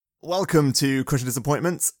Welcome to Crush and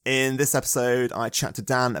Disappointments. In this episode, I chat to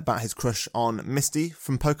Dan about his crush on Misty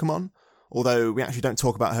from Pokémon, although we actually don't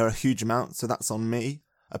talk about her a huge amount, so that's on me.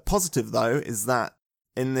 A positive, though, is that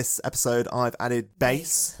in this episode, I've added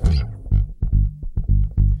bass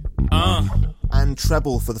and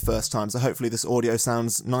treble for the first time, so hopefully this audio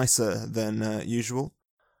sounds nicer than usual.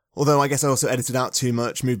 Although I guess I also edited out too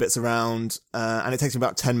much, moved bits around, and it takes me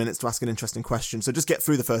about 10 minutes to ask an interesting question, so just get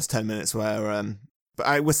through the first 10 minutes where...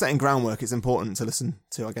 we're setting groundwork, it's important to listen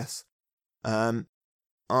to, I guess.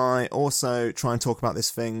 I also try and talk about this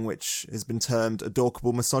thing which has been termed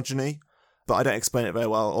adorkable misogyny, but I don't explain it very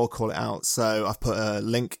well or call it out, so I've put a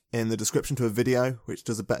link in the description to a video which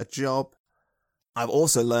does a better job. I've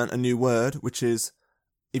also learnt a new word, which is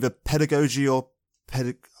either pedagogy or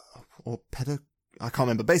I can't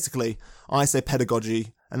remember. Basically, I say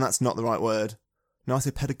pedagogy, and that's not the right word. No, I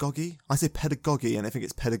say pedagogy? I say pedagogy, and I think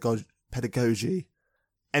it's pedagogy.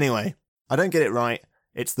 Anyway, I don't get it right.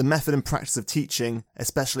 It's the method and practice of teaching,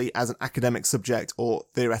 especially as an academic subject or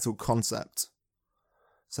theoretical concept.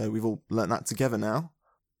 So we've all learnt that together now.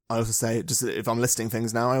 I also say, just if I'm listing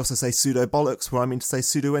things now, I also say pseudo-bollocks, where I mean to say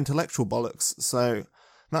pseudo-intellectual bollocks. So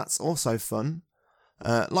that's also fun.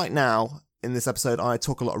 Like now, in this episode, I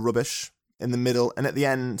talk a lot of rubbish in the middle, and at the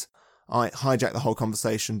end, I hijack the whole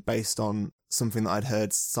conversation based on something that I'd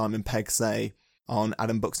heard Simon Pegg say on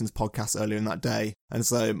Adam Buxton's podcast earlier in that day, and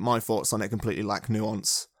so my thoughts on it completely lack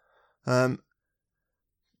nuance. Here's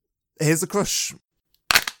the crush.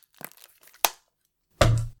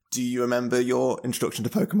 Do you remember your introduction to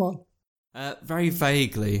Pokemon? Very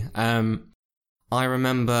vaguely. I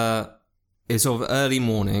remember it's sort of early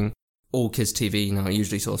morning, all kids TV,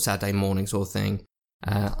 usually sort of Saturday morning sort of thing.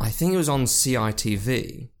 I think it was on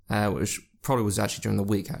CITV, which probably was actually during the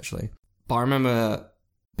week, actually. But I remember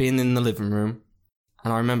being in the living room,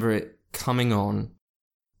 and I remember it coming on,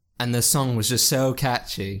 and the song was just so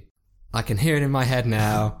catchy. I can hear it in my head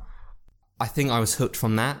now. I think I was hooked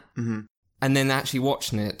from that. Mm-hmm. And then actually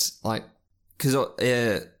watching it, because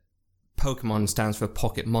Pokemon stands for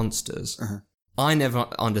Pocket Monsters. Uh-huh. I never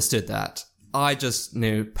understood that. I just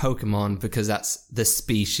knew Pokemon because that's the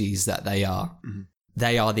species that they are. Mm-hmm.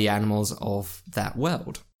 They are the animals of that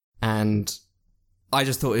world. And I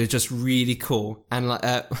just thought it was just really cool. And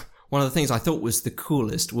one of the things I thought was the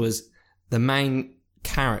coolest was the main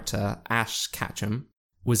character, Ash Ketchum,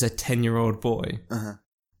 was a 10-year-old boy. Uh-huh.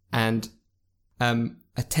 And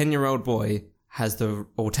a 10-year-old boy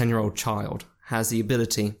or 10-year-old child has the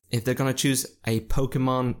ability, if they're going to choose a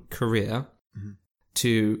Pokemon career, mm-hmm.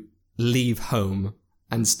 to leave home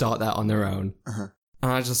and start that on their own. Uh-huh.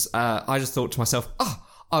 And I just thought to myself,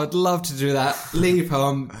 I would love to do that. Leave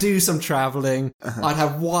home, do some traveling. Uh-huh. I'd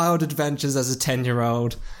have wild adventures as a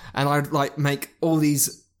 10-year-old, and I'd make all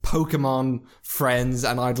these Pokemon friends,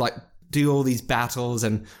 and I'd do all these battles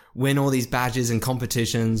and win all these badges and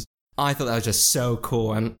competitions. I thought that was just so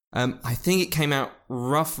cool, and I think it came out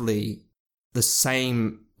roughly the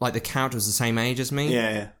same. The character was the same age as me.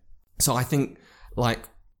 Yeah. So I think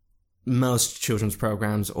most children's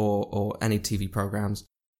programs or any TV programs,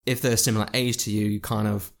 if they're a similar age to you, you kind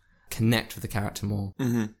of connect with the character more.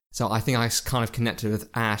 Mm-hmm. So I think I kind of connected with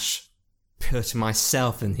Ash, putting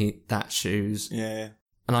myself in that shoes. Yeah.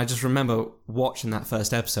 And I just remember watching that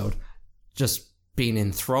first episode, just being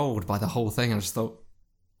enthralled by the whole thing. I just thought,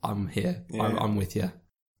 I'm here. Yeah. I'm with you.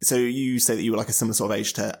 So you say that you were a similar sort of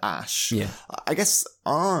age to Ash. Yeah. I guess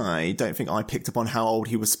I don't think I picked up on how old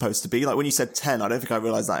he was supposed to be. When you said 10, I don't think I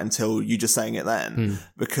realised that until you just saying it then.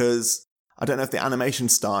 Because I don't know if the animation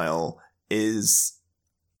style is...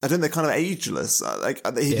 I don't know, they're kind of ageless.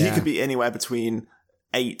 He could be anywhere between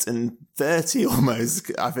 8 and 30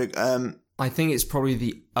 almost, I think. I think it's probably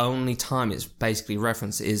the only time it's basically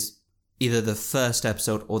referenced is either the first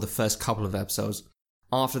episode or the first couple of episodes.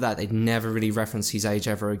 After that, they'd never really referenced his age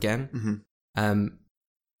ever again. Mm-hmm.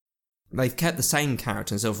 They've kept the same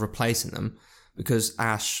character instead of replacing them, because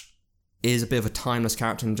Ash is a bit of a timeless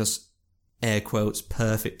character and just, air quotes,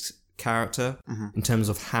 perfect character mm-hmm. in terms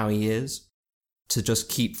of how he is, to just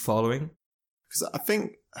keep following. Because I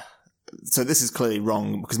think... So this is clearly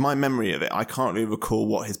wrong, because my memory of it, I can't really recall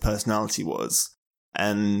what his personality was.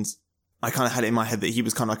 And I kind of had it in my head that he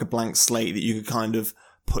was kind of like a blank slate that you could kind of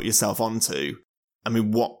put yourself onto. I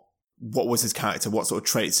mean, what was his character? What sort of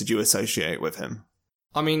traits did you associate with him?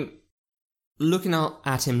 I mean, looking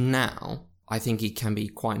at him now, I think he can be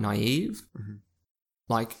quite naive. Mm-hmm.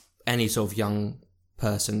 Like any sort of young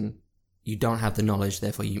person, you don't have the knowledge,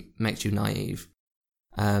 therefore makes you naive.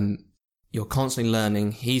 You're constantly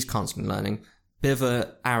learning, he's constantly learning. Bit of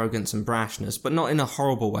a arrogance and brashness, but not in a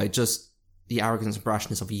horrible way, just the arrogance and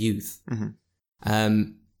brashness of youth.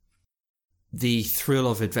 Mm-hmm. the thrill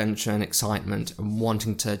of adventure and excitement and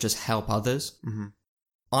wanting to just help others. Mm-hmm.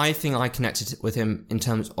 I think I connected with him in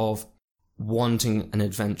terms of wanting an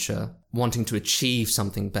adventure, wanting to achieve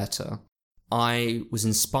something better. I was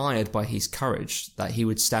inspired by his courage, that he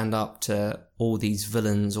would stand up to all these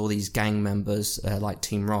villains, all these gang members, like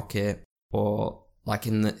Team Rocket, or like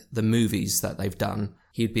in the movies that they've done.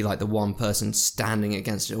 He'd be like the one person standing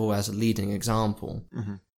against it all as a leading example.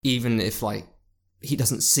 Mm-hmm. Even if like he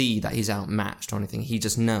doesn't see that he's outmatched or anything, he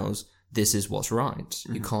just knows this is what's right.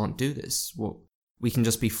 Mm-hmm. You can't do this. Well, we can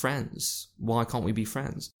just be friends. Why can't we be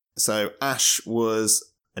friends? So Ash was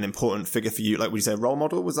an important figure for you. Like, would you say a role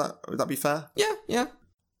model? Would that be fair? Yeah.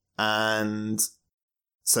 And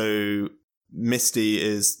so Misty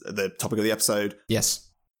is the topic of the episode. Yes.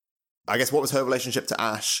 I guess, what was her relationship to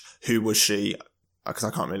Ash? Who was she? Because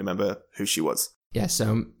I can't really remember who she was. Yeah,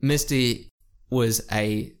 so Misty was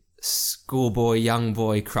a schoolboy, young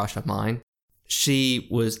boy crush of mine. She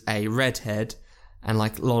was a redhead, and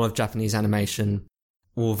like a lot of Japanese animation,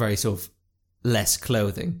 wore very sort of less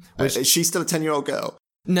clothing. Is she still a 10-year-old girl?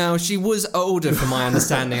 No, she was older from my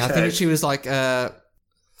understanding. Okay. I think she was like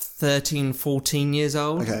 13, 14 years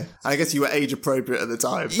old. Okay. I guess you were age appropriate at the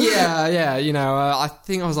time. Yeah. You know, I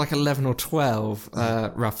think I was like 11 or 12,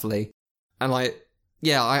 roughly. And like,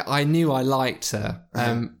 yeah, I knew I liked her.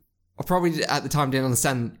 I probably at the time didn't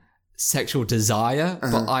understand sexual desire,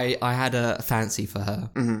 but I had a fancy for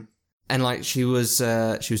her. Mm-hmm. And like, she was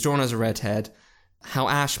drawn as a redhead. How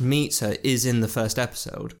Ash meets her is in the first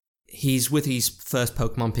episode. He's with his first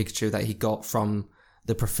Pokemon Pikachu that he got from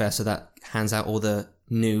the professor that hands out all the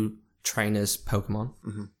new trainers' Pokemon.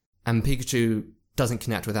 Mm-hmm. And Pikachu doesn't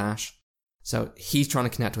connect with Ash. So he's trying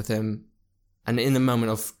to connect with him. And in the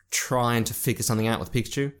moment of trying to figure something out with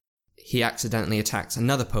Pikachu, he accidentally attacks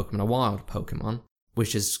another Pokemon, a wild Pokemon,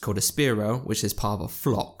 which is called a Spearow, which is part of a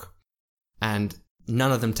flock. And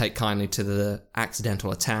none of them take kindly to the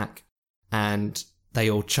accidental attack. And they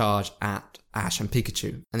all charge at Ash and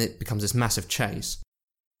Pikachu, and it becomes this massive chase.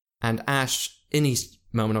 And Ash, in his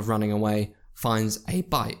moment of running away, finds a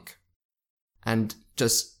bike and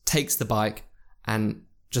just takes the bike and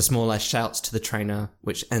just more or less shouts to the trainer,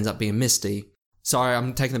 which ends up being Misty, "Sorry,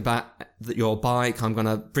 I'm taking back your bike, I'm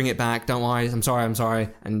gonna bring it back, don't worry, I'm sorry,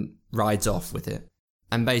 and rides off with it.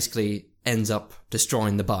 And basically ends up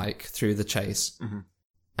destroying the bike through the chase. Mm-hmm.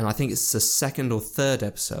 And I think it's the second or third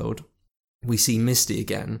episode, we see Misty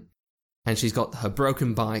again, and she's got her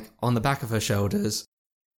broken bike on the back of her shoulders,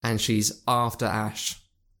 and she's after Ash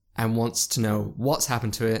and wants to know what's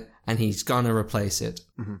happened to it, and he's gonna replace it.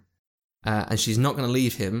 Mm-hmm. And she's not gonna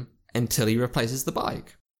leave him until he replaces the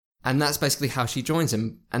bike. And that's basically how she joins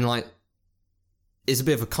him. And like, it's a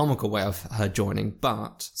bit of a comical way of her joining,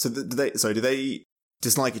 but... So do they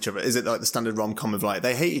dislike each other? Is it like the standard rom-com of like,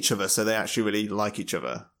 they hate each other, so they actually really like each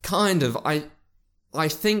other? Kind of. I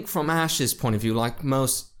think from Ash's point of view, like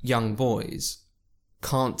most young boys,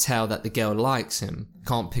 can't tell that the girl likes him,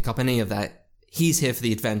 can't pick up any of that. He's here for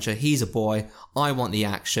the adventure, he's a boy, I want the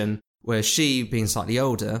action. Whereas she, being slightly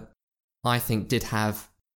older, I think did have...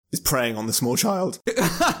 Is preying on the small child. Well,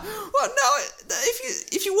 no,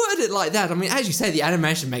 if you word it like that, I mean, as you say, the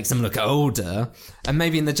animation makes them look older, and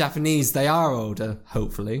maybe in the Japanese they are older,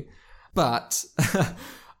 hopefully. But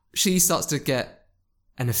she starts to get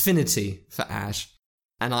an affinity for Ash.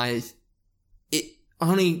 And it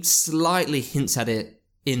only slightly hints at it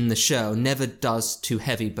in the show, never does too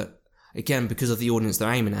heavy, but again, because of the audience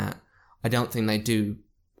they're aiming at, I don't think they do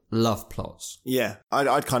love plots. Yeah,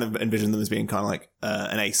 I'd kind of envision them as being kind of like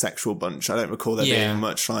an asexual bunch. I don't recall there being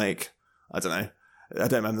much like, I don't know, I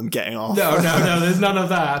don't remember them getting off. No, there's none of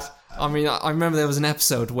that. I mean, I remember there was an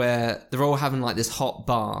episode where they're all having like this hot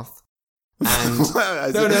bath. And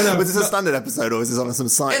no. Was this a standard episode, or was this on some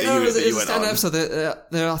site that you went on? It was a standard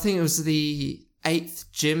episode. I think it was the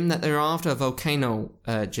 8th gym that they were after, a volcano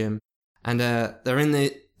gym. And they're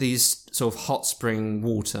in these sort of hot spring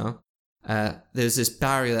water. There's this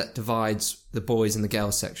barrier that divides the boys and the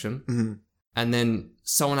girls section. Mm-hmm. And then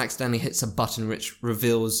someone accidentally hits a button which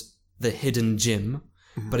reveals the hidden gym.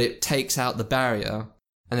 Mm-hmm. But it takes out the barrier,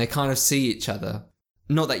 and they kind of see each other.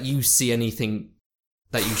 Not that you see anything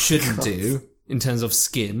that you shouldn't do in terms of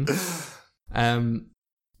skin.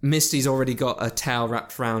 Misty's already got a towel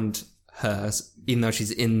wrapped around her, even though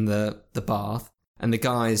she's in the bath, and the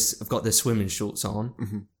guys have got their swimming shorts on.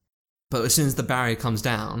 Mm-hmm. But as soon as the barrier comes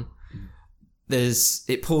down,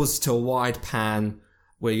 it pulls to a wide pan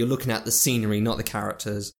where you're looking at the scenery, not the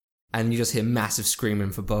characters, and you just hear massive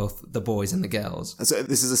screaming for both the boys and the girls. And so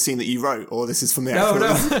this is a scene that you wrote, or this is from the actual...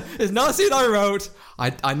 No, it's not a scene I wrote.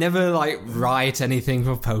 I never, write anything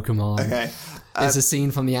for Pokemon. Okay. It's a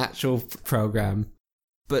scene from the actual program.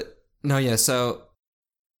 But, no, yeah, so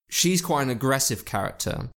she's quite an aggressive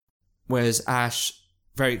character, whereas Ash,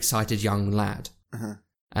 very excited young lad.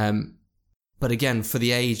 Uh-huh. But again, for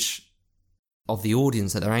the age of the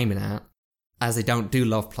audience that they're aiming at, as they don't do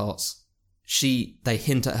love plots, they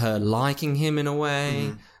hint at her liking him in a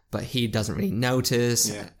way, but he doesn't really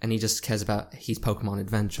notice, and he just cares about his Pokemon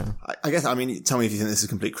adventure. I guess, I mean, tell me if you think this is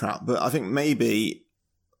complete crap, but I think maybe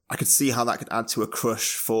I could see how that could add to a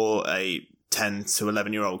crush for a 10 to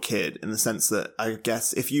 11-year-old kid, in the sense that I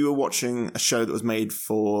guess if you were watching a show that was made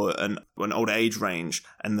for an older age range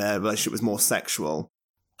and their relationship was more sexual,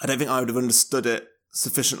 I don't think I would have understood it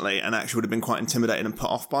sufficiently and actually would have been quite intimidated and put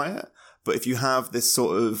off by it. But if you have this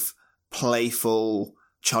sort of playful,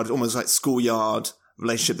 child, almost like schoolyard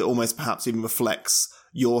relationship that almost perhaps even reflects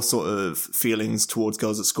your sort of feelings towards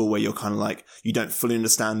girls at school, where you're kind of like, you don't fully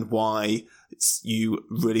understand why you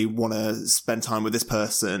really want to spend time with this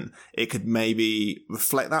person, it could maybe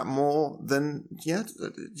reflect that more than, do you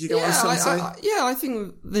get what I'm trying to say? I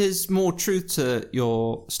think there's more truth to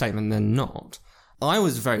your statement than not. I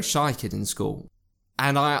was a very shy kid in school,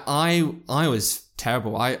 and I was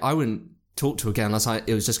terrible. I wouldn't talk to a girl unless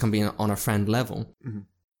it was just going to be on a friend level. Mm-hmm.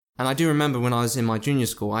 And I do remember when I was in my junior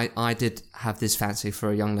school, I did have this fancy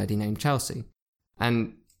for a young lady named Chelsea.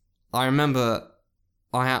 And I remember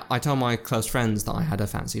I told my close friends that I had a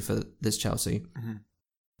fancy for this Chelsea. Mm-hmm.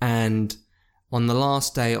 And on the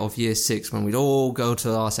last day of year 6, when we'd all go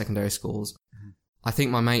to our secondary schools, I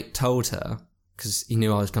think my mate told her, because he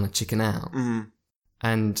knew I was going to chicken out. Mm-hmm.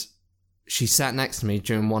 And she sat next to me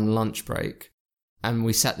during one lunch break, and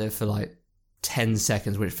we sat there for like 10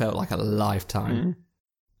 seconds, which felt like a lifetime. Mm-hmm.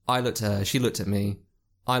 I looked at her, she looked at me,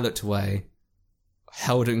 I looked away,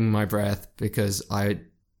 holding my breath because I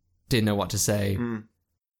didn't know what to say. Mm.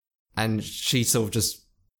 And she sort of just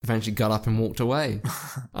eventually got up and walked away.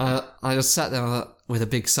 I just sat there with a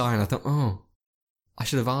big sigh, and I thought, oh, I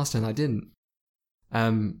should have asked her, and I didn't.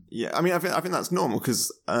 Yeah, I mean, I think that's normal,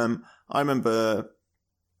 because I remember,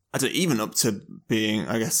 even up to being,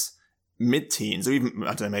 I guess, mid-teens, or even,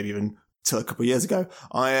 I don't know, maybe even till a couple of years ago,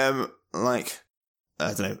 I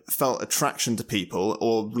felt attraction to people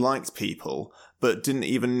or liked people, but didn't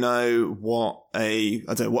even know what a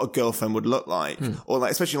girlfriend would look like. Or like,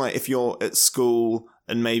 especially like if you're at school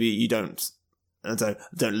and maybe you don't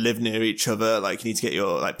live near each other, like you need to get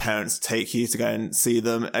your like parents to take you to go and see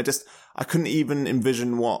them. I couldn't even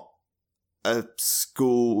envision what a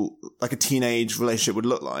school, like a teenage relationship would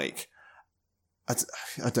look like. I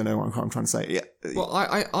don't know what I'm trying to say. Yeah. Well,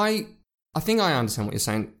 I think I understand what you're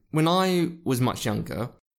saying. When I was much younger,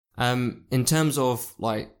 in terms of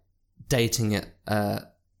like dating at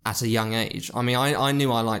a young age, I mean, I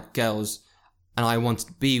knew I liked girls and I wanted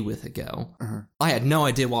to be with a girl. Uh-huh. I had no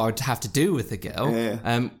idea what I would have to do with a girl. Yeah.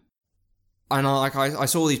 And I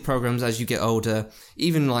saw these programs as you get older,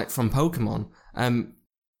 even like from Pokémon.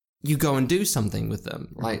 You go and do something with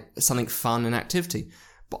them, like something fun and activity.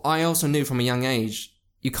 But I also knew from a young age,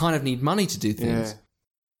 you kind of need money to do things. Yeah.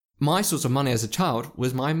 My source of money as a child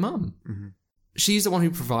was my mum. Mm-hmm. She's the one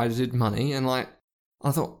who provided money, and like,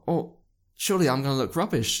 I thought, oh, surely I'm going to look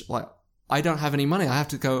rubbish. Like, I don't have any money. I have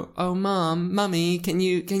to go, oh, mummy, can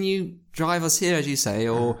you drive us here, as you say,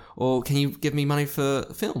 or can you give me money for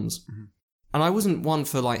films? Mm-hmm. And I wasn't one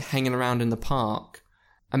for like hanging around in the park.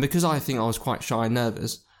 And because I think I was quite shy and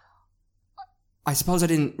nervous, I suppose I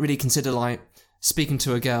didn't really consider like speaking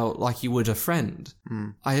to a girl like you would a friend.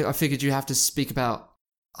 Mm. I figured you have to speak about,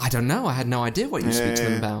 I don't know. I had no idea what you speak to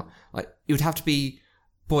them about. Like, it would have to be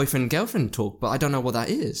boyfriend-girlfriend talk, but I don't know what that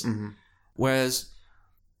is. Mm-hmm. Whereas,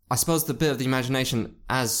 I suppose the bit of the imagination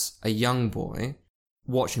as a young boy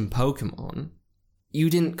watching Pokemon, you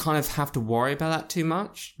didn't kind of have to worry about that too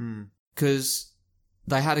much. Because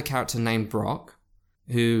they had a character named Brock,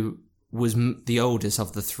 who was the oldest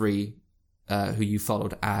of the three who you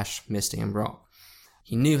followed, Ash, Misty, and Brock.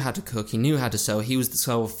 He knew how to cook, he knew how to sew, he was the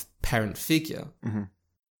sort of parent figure. Mm-hmm.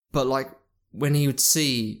 But like, when he would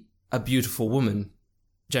see a beautiful woman,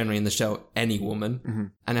 generally in the show, any woman, mm-hmm.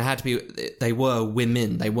 and it had to be, they were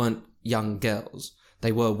women, they weren't young girls,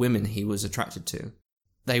 they were women he was attracted to.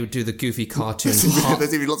 They would do the goofy cartoon.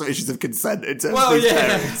 There's even lots of issues of consent in terms of these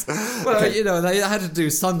parents. Well, okay. They had to do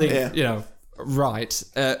something, right.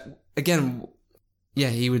 Again,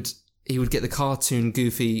 he would get the cartoon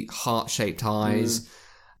goofy heart-shaped eyes.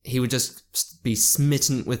 He would just be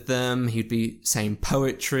smitten with them. He'd be saying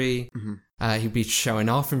poetry. Mm-hmm. He'd be showing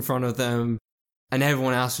off in front of them. And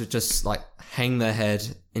everyone else would just like hang their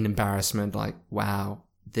head in embarrassment, like, wow,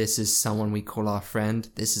 this is someone we call our friend.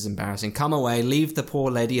 This is embarrassing. Come away. Leave the poor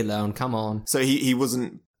lady alone. Come on. So he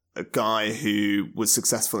wasn't a guy who was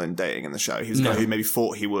successful in dating in the show. He was a guy who maybe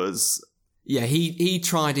thought he was. Yeah, he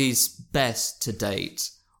tried his best to date,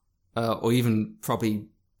 or even probably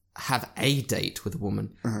have a date with a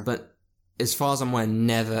woman. But as far as I'm aware,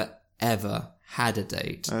 never, ever had a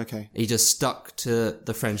date. Okay. He just stuck to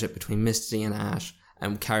the friendship between Misty and Ash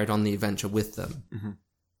and carried on the adventure with them.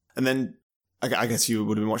 And then, I guess you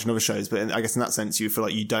would have been watching other shows, but I guess in that sense, you feel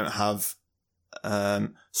like you don't have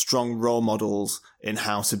strong role models in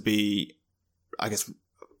how to be, I guess,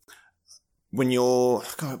 when you're,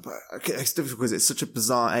 God, it's difficult because it's such a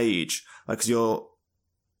bizarre age, like, because you're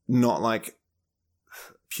not like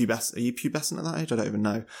pubescent. Are you pubescent at that age? I don't even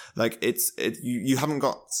know. Like, you haven't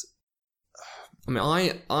got. I mean,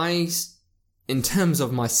 I, in terms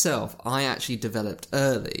of myself, I actually developed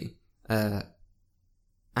early,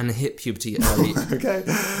 and hit puberty early. Okay.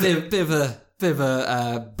 Bit of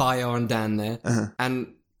a bio on Dan there.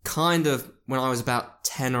 And kind of when I was about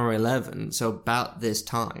 10 or 11, so about this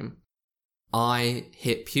time, I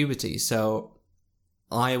hit puberty. So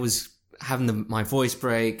I was having my voice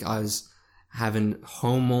break. I was having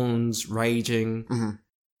hormones raging.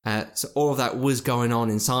 So all of that was going on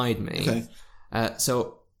inside me. Okay.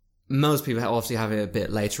 So most people obviously have it a bit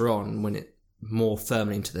later on when it more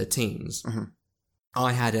firmly into their teens.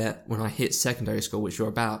 I had it when I hit secondary school, which were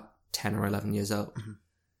about 10 or 11 years old.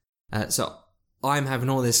 So I'm having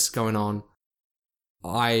all this going on.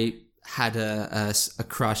 I had a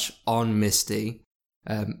crush on Misty,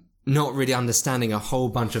 not really understanding a whole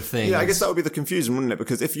bunch of things. Yeah, I guess that would be the confusion, wouldn't it?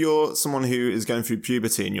 Because if you're someone who is going through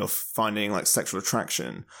puberty and you're finding like sexual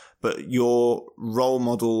attraction, but your role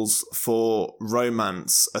models for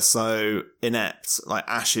romance are so inept, like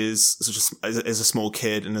Ash is a small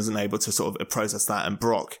kid and isn't able to sort of process that, and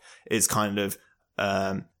Brock is kind of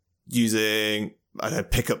using, I don't know,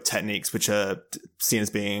 pickup techniques which are seen as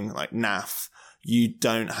being like naff. You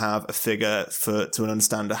don't have a figure to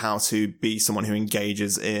understand how to be someone who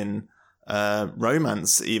engages in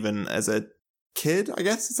romance, even as a kid, I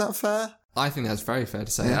guess. Is that fair? I think that's very fair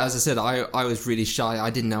to say. Yeah. As I said, I was really shy. I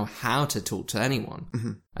didn't know how to talk to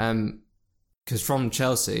anyone. Because from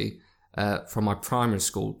Chelsea, from my primary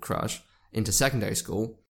school crush into secondary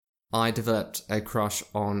school, I developed a crush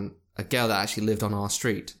on a girl that actually lived on our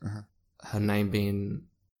street. Her name being...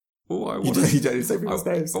 You don't say people's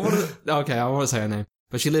names. Okay, I want to say her name.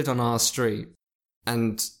 But she lived on our street.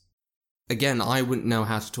 And again, I wouldn't know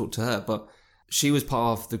how to talk to her, but she was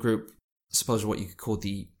part of the group, I suppose what you could call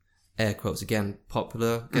the, air quotes again,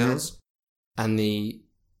 popular girls. And the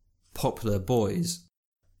popular boys,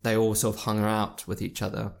 they all sort of hung out with each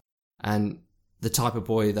other. And the type of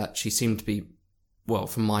boy that she seemed to be, well,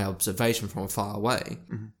 from my observation from far away,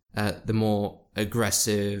 the more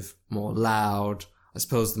aggressive, more loud, I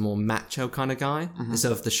suppose the more macho kind of guy,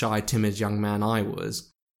 instead of the shy, timid young man I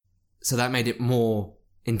was. So that made it more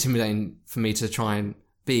intimidating for me to try and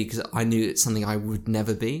be, because I knew it's something I would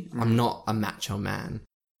never be. I'm not a macho man.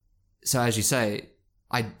 So as you say,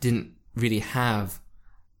 I didn't really have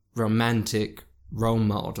romantic role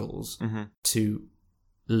models to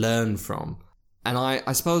learn from. And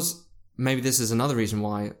I suppose maybe this is another reason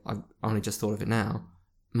why I've only just thought of it now.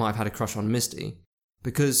 Might have had a crush on Misty,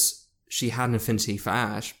 because she had an affinity for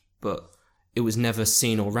Ash, but it was never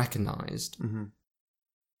seen or recognised.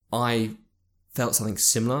 I felt something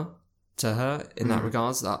similar to her in that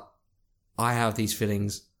regards, that I have these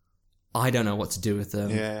feelings, I don't know what to do with them.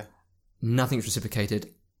 Yeah. Nothing's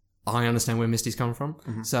reciprocated. I understand where Misty's come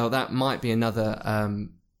from. So that might be another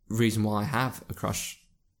reason why I have a crush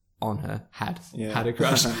on her. Had a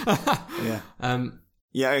crush.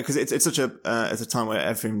 Yeah, because it's such it's a time where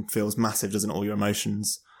everything feels massive, doesn't it? All your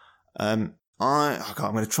emotions. I'm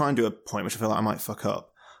going to try and do a point which I feel like I might fuck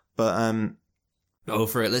up, but go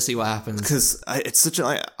for it. Let's see what happens. Because it's such a,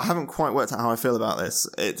 like, I haven't quite worked out how I feel about this.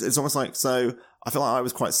 It's almost like, so I feel like I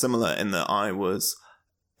was quite similar in that I was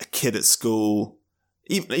a kid at school,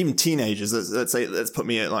 even teenagers. Let's put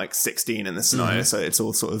me at like 16 in this scenario, so it's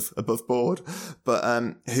all sort of above board. But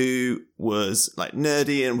who was like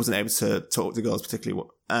nerdy and wasn't able to talk to girls particularly,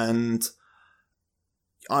 and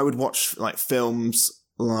I would watch like films.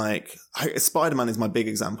 Like, Spider-Man is my big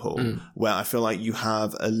example, where I feel like you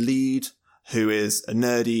have a lead who is a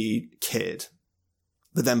nerdy kid,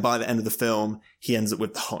 but then by the end of the film, he ends up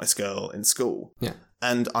with the hottest girl in school. Yeah.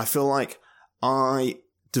 And I feel like I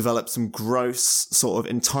developed some gross sort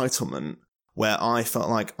of entitlement where I felt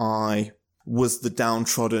like I was the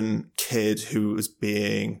downtrodden kid who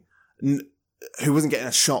wasn't getting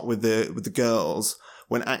a shot with the girls,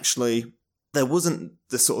 when actually there wasn't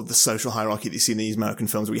the sort of the social hierarchy that you see in these American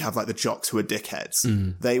films where you have like the jocks who are dickheads.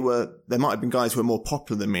 There might have been guys who were more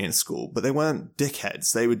popular than me in school, but they weren't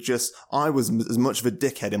dickheads. They were just, I was as much of a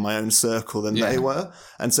dickhead in my own circle than they were.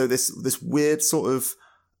 And so this weird sort of,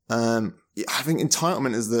 I think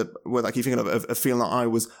entitlement is the word I keep thinking of feeling like I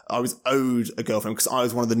was owed a girlfriend because I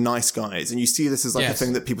was one of the nice guys. And you see this as like a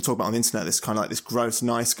thing that people talk about on the internet, this kind of like this gross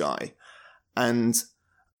nice guy. And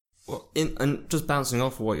and just bouncing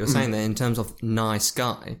off of what you're saying there in terms of nice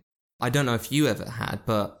guy, I don't know if you ever had,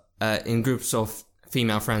 but in groups of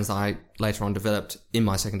female friends that I later on developed in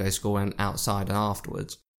my secondary school and outside and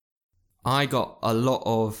afterwards, I got a lot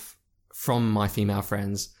of, from my female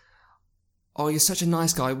friends, oh, you're such a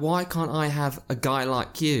nice guy, why can't I have a guy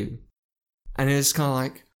like you? And it's kind of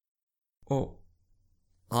like, well,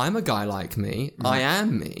 I'm a guy like me, I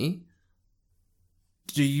am me,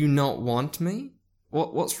 do you not want me?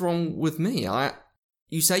 What's wrong with me?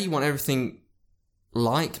 You say you want everything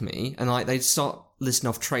like me, and like they start listing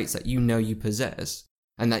off traits that you know you possess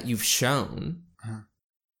and that you've shown.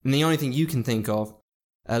 And the only thing you can think of,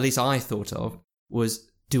 at least I thought of, was,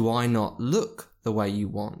 do I not look the way you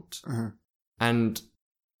want? And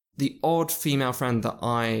the odd female friend that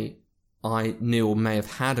I knew or may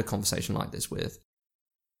have had a conversation like this with,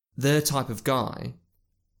 their type of guy,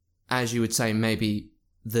 as you would say, maybe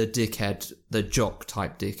the dickhead, the jock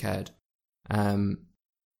type dickhead,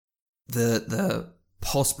 the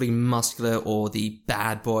possibly muscular or the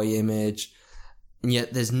bad boy image, and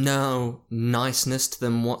yet there's no niceness to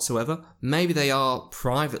them whatsoever. Maybe they are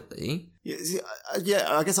privately. Yeah,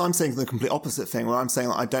 I guess I'm saying the complete opposite thing, where I'm saying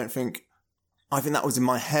like, I think that was in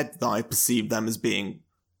my head that I perceived them as being.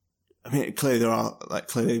 I mean, clearly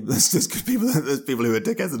there's good people, there's people who are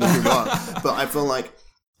dickheads and there's people who aren't. But I feel like,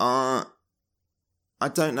 I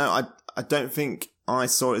don't know. I don't think I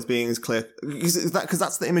saw it as being as clear because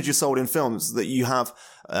that's the image you're sold in films, that you have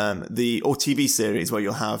or TV series where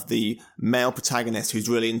you'll have the male protagonist who's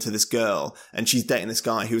really into this girl and she's dating this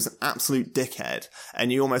guy who's an absolute dickhead,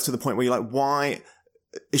 and you're almost to the point where you're like, why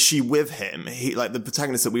is she with him? He, like, the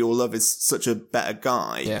protagonist that we all love is such a better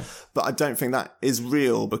guy. Yeah. But I don't think that is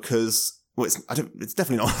real because it's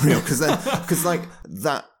definitely not real because like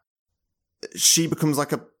that she becomes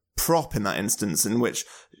like a prop in that instance, in which,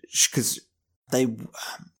 because I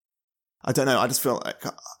don't know, I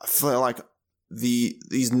feel like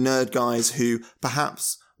these nerd guys who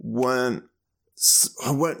perhaps weren't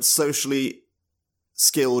socially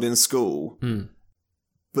skilled in school,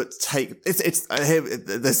 but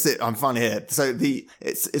I'm finally here. So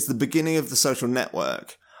it's the beginning of the Social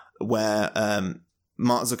Network where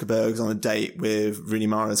Mark Zuckerberg's on a date with Rooney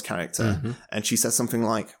Mara's character, and she says something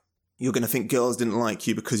like, you're going to think girls didn't like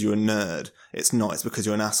you because you're a nerd. It's not. It's because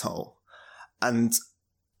you're an asshole. And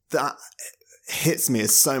that hits me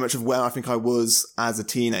as so much of where I think I was as a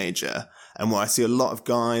teenager, and where I see a lot of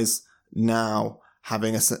guys now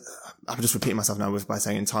having I'm just repeating myself now by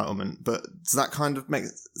saying entitlement, but does that kind of make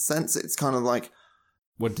sense? It's kind of like...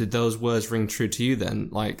 What, did those words ring true to you then?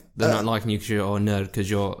 Like, they're not liking you because you're a nerd, because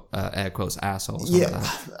you're, air quotes, asshole or something like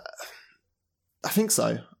that? I think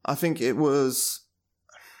so. I think it was...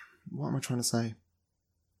 What am I trying to say?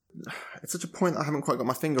 It's such a point that I haven't quite got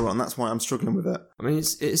my finger on. That's why I'm struggling with it. I mean,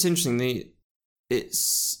 it's interesting. It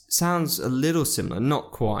sounds a little similar,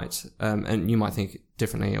 not quite, and you might think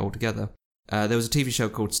differently altogether. There was a TV show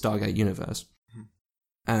called Stargate Universe,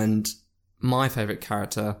 and my favourite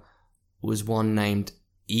character was one named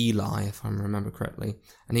Eli, if I remember correctly,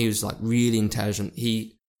 and he was like really intelligent.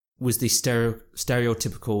 He was the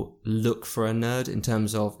stereotypical look for a nerd in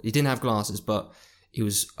terms of, he didn't have glasses, but he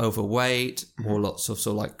was overweight, wore lots of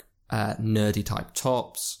sort of like nerdy type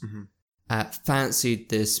tops, fancied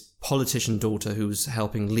this politician daughter who was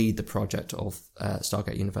helping lead the project of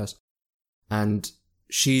Stargate Universe. And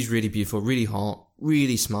she's really beautiful, really hot,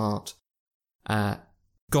 really smart,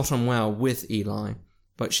 got on well with Eli,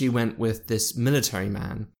 but she went with this military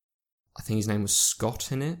man. I think his name was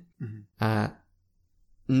Scott in it.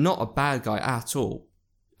 Not a bad guy at all.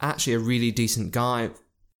 Actually a really decent guy,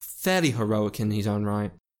 fairly heroic in his own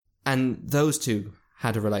right. And those two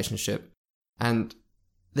had a relationship. And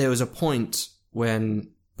there was a point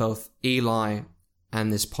when both Eli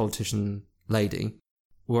and this politician lady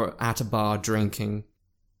were at a bar drinking,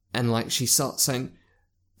 and like she starts saying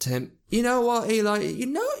to him, you know what, Eli, you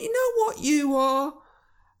know what you are?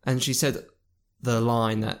 And she said the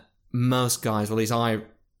line that most guys, or at least I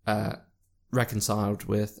reconciled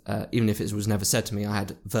with, even if it was never said to me, I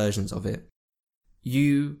had versions of it.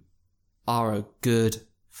 You are a good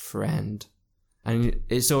friend. And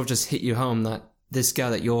it sort of just hit you home that this guy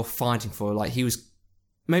that you're fighting for, like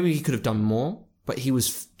maybe he could have done more, but he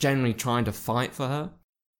was genuinely trying to fight for her.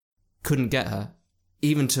 Couldn't get her.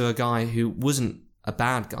 Even to a guy who wasn't a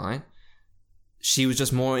bad guy, she was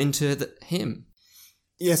just more into him.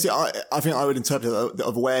 Yeah, see, I think I would interpret it the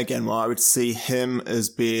other way again, where I would see him as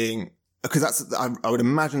being... Because I would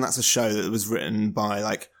imagine that's a show that was written by,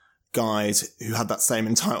 like, guys who had that same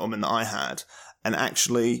entitlement that I had. And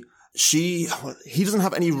actually, he doesn't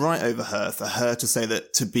have any right over her for her to say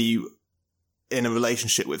that to be in a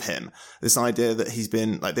relationship with him. This idea that he's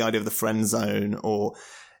been, like, the idea of the friend zone,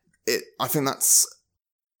 I think that's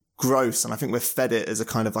gross, and I think we're fed it as a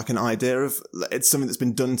kind of like an idea of it's something that's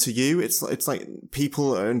been done to you. It's like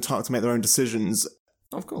people are entitled to make their own decisions.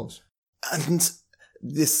 Of course. And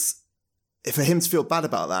for him to feel bad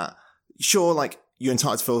about that, sure, like you're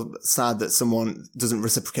entitled to feel sad that someone doesn't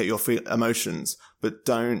reciprocate your emotions, but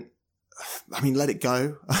let it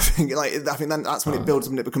go. I think that's when it builds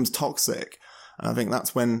up and it becomes toxic. And I think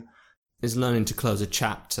that's when is learning to close a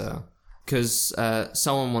chapter. Because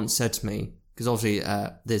someone once said to me, because obviously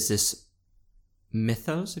there's this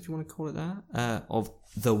mythos, if you want to call it that, of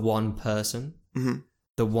the one person, mm-hmm.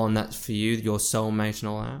 the one that's for you, your soulmate and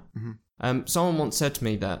all that. Mm-hmm. Someone once said to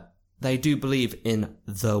me that they do believe in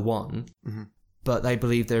the one, mm-hmm. but they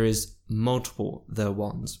believe there is multiple the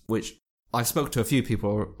ones, which I've spoke to a few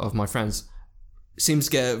people of my friends. Seems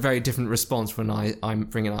to get a very different response when I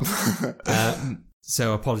bring it up.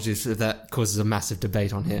 So apologies if that causes a massive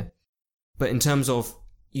debate on here. But in terms of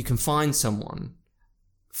you can find someone,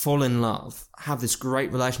 fall in love, have this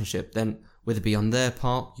great relationship, then whether it be on their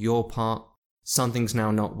part, your part, something's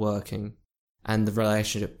now not working and the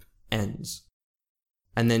relationship ends.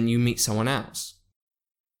 And then you meet someone else.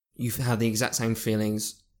 You've had the exact same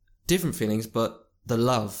feelings, different feelings, but the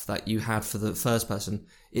love that you had for the first person,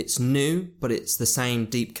 it's new, but it's the same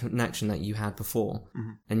deep connection that you had before.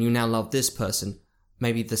 Mm-hmm. And you now love this person,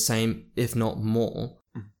 maybe the same, if not more.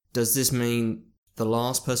 Mm-hmm. Does this mean the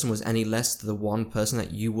last person was any less the one person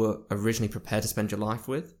that you were originally prepared to spend your life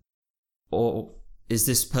with? Or is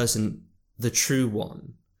this person the true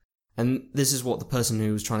one? And this is what the person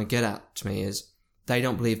who was trying to get at to me is, they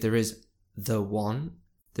don't believe there is the one.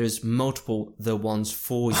 There's multiple the ones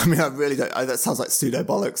for you. I mean, I really don't. That sounds like pseudo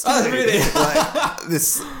bollocks. Oh, really? Like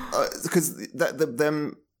this, because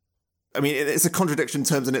them. I mean, it's a contradiction in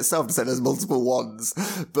terms in itself to say there's multiple ones,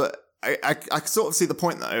 but I sort of see the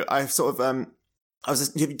point though.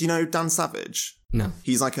 Do you know Dan Savage? No.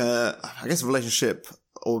 He's like a relationship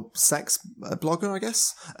or sex blogger, I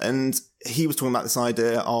guess, and he was talking about this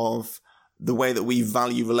idea of the way that we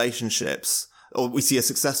value relationships. Or we see a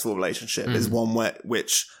successful relationship is one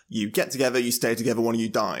which you get together, you stay together, one of you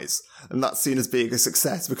dies. And that's seen as being a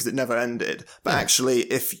success because it never ended. But actually,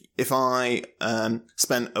 if I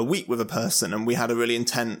spent a week with a person and we had a really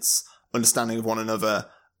intense understanding of one another,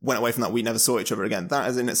 went away from that, we never saw each other again, that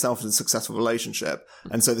is in itself a successful relationship.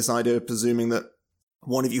 And so this idea of presuming that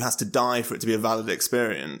one of you has to die for it to be a valid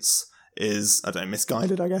experience is, I don't know,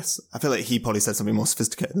 misguided, I guess. I feel like he probably said something more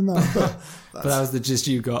sophisticated than that. But that was the gist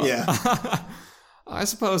you got. Yeah. I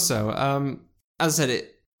suppose so. As I said,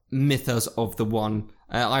 mythos of the one.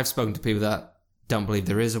 I've spoken to people that don't believe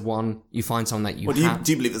there is a one. You find someone that you have.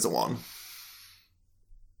 Do you believe there's a one?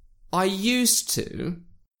 I used to.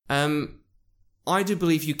 I do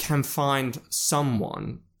believe you can find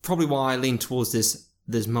someone. Probably why I lean towards this,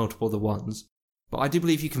 there's multiple the ones. But I do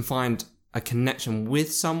believe you can find a connection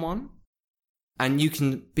with someone. And you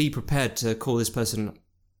can be prepared to call this person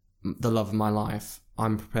the love of my life.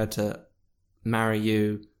 I'm prepared to marry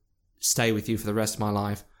you, stay with you for the rest of my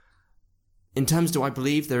life. In terms, do I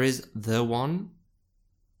believe there is the one?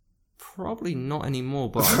 Probably not anymore,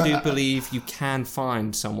 but I do believe you can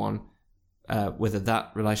find someone, whether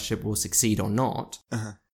that relationship will succeed or not,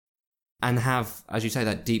 and have, as you say,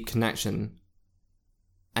 that deep connection.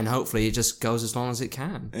 And hopefully it just goes as long as it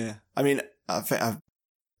can. Yeah. I mean,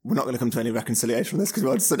 we're not going to come to any reconciliation on this because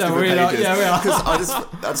we're on such different pages. Yeah, we are. Because I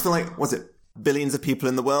just feel like, was it billions of people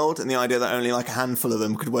in the world, and the idea that only like a handful of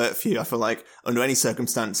them could work for you? I feel like under any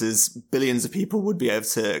circumstances, billions of people would be able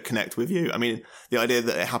to connect with you. I mean, the idea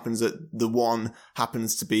that it happens that the one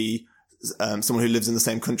happens to be someone who lives in the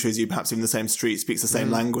same country as you, perhaps even the same street, speaks the same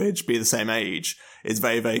language, be the same age, is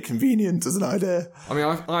very, very convenient as an idea. I mean,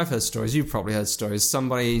 I've heard stories. You've probably heard stories.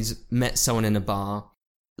 Somebody's met someone in a bar,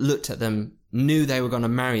 looked at them, knew they were going to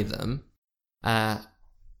marry them, and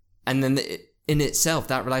then in itself,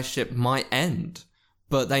 that relationship might end.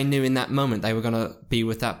 But they knew in that moment they were going to be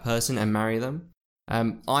with that person and marry them.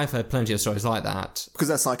 I've heard plenty of stories like that. Because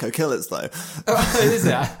they're psycho killers, though. Is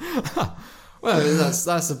that? Well,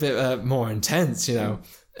 that's a bit more intense, you know.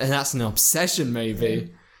 And that's an obsession,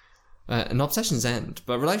 maybe. And obsessions end,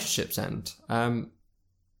 but relationships end.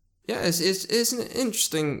 It's an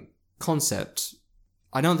interesting concept.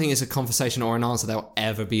 I don't think it's a conversation or an answer that will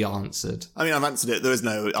ever be answered. I mean, I've answered it. There is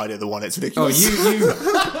no idea of the one. It's ridiculous.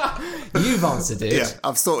 Oh, you've answered it. Yeah,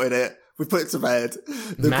 I've sorted it. We put it to bed.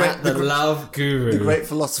 The love guru. The great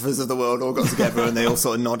philosophers of the world all got together and they all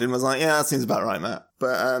sort of nodded and was like, yeah, that seems about right, Matt.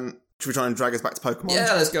 But should we try and drag us back to Pokemon?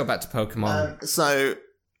 Yeah, let's go back to Pokemon. So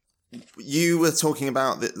you were talking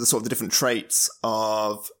about the sort of the different traits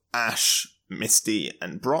of Ash, Misty,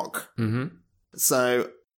 and Brock. Mm-hmm. So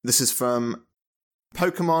this is from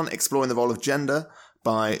Pokémon Exploring the Role of Gender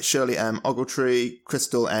by Shirley M. Ogletree,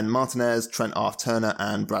 Crystal N. Martinez, Trent R. Turner,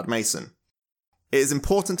 and Brad Mason. It is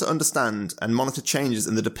important to understand and monitor changes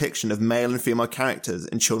in the depiction of male and female characters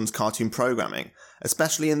in children's cartoon programming,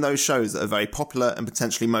 especially in those shows that are very popular and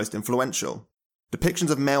potentially most influential. Depictions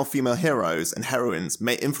of male-female heroes and heroines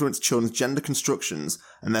may influence children's gender constructions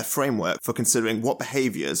and their framework for considering what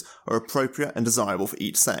behaviours are appropriate and desirable for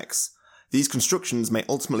each sex. These constructions may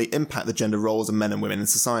ultimately impact the gender roles of men and women in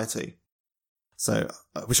society. So,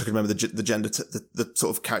 I wish I could remember the gender, the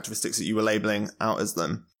sort of characteristics that you were labelling out as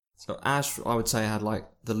them. So Ash, I would say, had like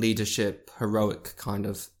the leadership, heroic kind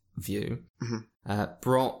of view. Mm-hmm.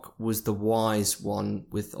 Brock was the wise one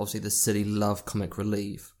with obviously the silly love comic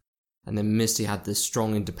relief. And then Misty had this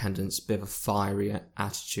strong independence, bit of a fiery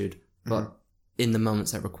attitude, but in the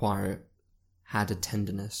moments that require it, had a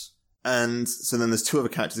tenderness. And so then there's two other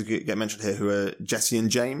characters that get mentioned here who are Jesse and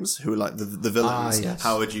James, who are like the villains. Yes.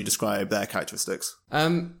 How would you describe their characteristics?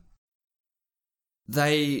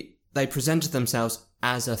 They presented themselves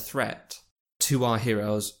as a threat to our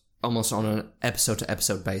heroes almost on an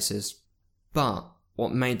episode-to-episode basis. But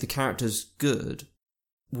what made the characters good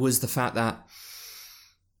was the fact that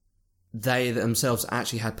they themselves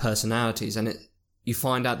actually had personalities, and you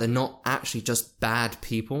find out they're not actually just bad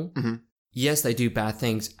people. Mm-hmm. Yes, they do bad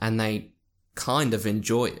things, and they kind of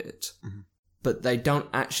enjoy it, but they don't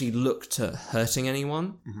actually look to hurting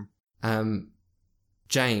anyone.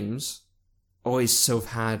 James always sort of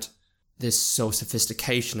had this sort of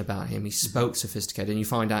sophistication about him. He spoke sophisticated, and you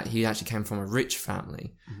find out he actually came from a rich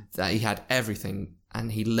family, that he had everything,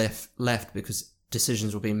 and he left because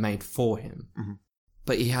decisions were being made for him.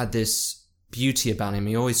 But he had this beauty about him.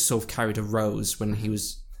 He always sort of carried a rose when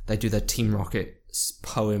they do their Team Rocket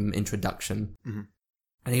poem introduction.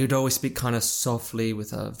 And he would always speak kind of softly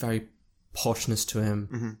with a very poshness to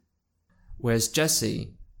him. Whereas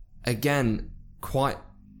Jessie, again, quite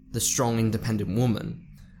the strong, independent woman,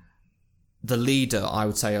 the leader, I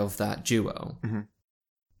would say, of that duo.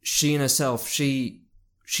 She in herself, she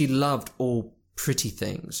loved all pretty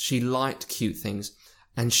things. She liked cute things.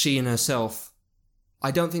 And she in herself, I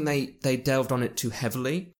don't think they delved on it too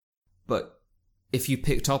heavily, but if you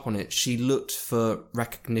picked up on it, she looked for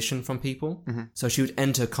recognition from people. So she would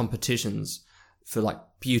enter competitions for like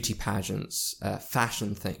beauty pageants,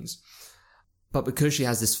 fashion things. But because she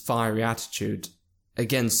has this fiery attitude,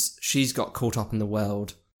 again, she's got caught up in the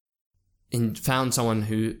world and found someone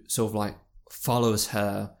who sort of like follows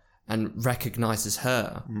her and recognizes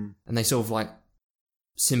her. And they sort of like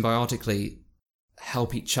symbiotically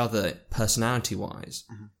help each other personality-wise.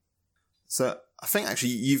 So I think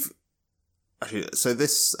actually so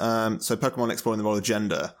Pokemon Exploring the Role of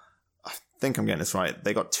Gender, I think I'm getting this right.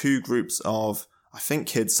 They got two groups of, I think,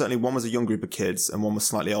 kids. Certainly one was a young group of kids and one was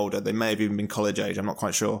slightly older. They may have even been college age, I'm not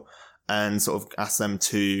quite sure. And sort of asked them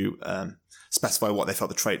to specify what they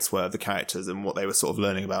felt the traits were of the characters and what they were sort of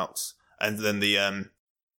learning about. And then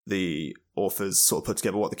the authors sort of put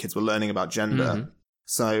together what the kids were learning about gender.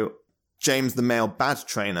 So James, the male bad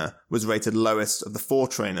trainer, was rated lowest of the four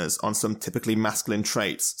trainers on some typically masculine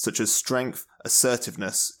traits, such as strength,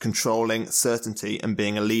 assertiveness, controlling, certainty, and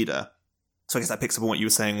being a leader. So I guess that picks up on what you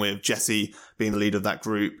were saying with Jesse being the leader of that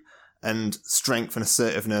group, and strength and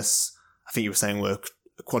assertiveness, I think you were saying were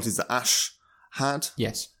qualities that Ash had.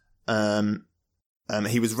 Yes.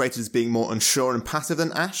 He was rated as being more unsure and passive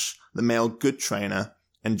than Ash, the male good trainer,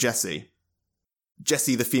 and Jesse.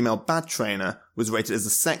 Jessie, the female bad trainer, was rated as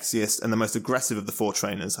the sexiest and the most aggressive of the four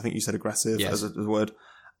trainers. I think you said aggressive as a word.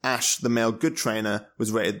 Ash, the male good trainer,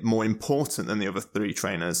 was rated more important than the other three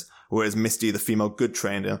trainers, whereas Misty, the female good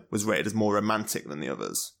trainer, was rated as more romantic than the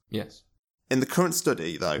others. Yes. In the current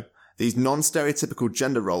study, though, these non-stereotypical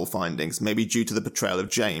gender role findings may be due to the portrayal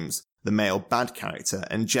of James, the male bad character,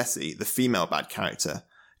 and Jessie, the female bad character.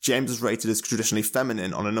 James was rated as traditionally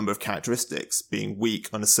feminine on a number of characteristics, being weak,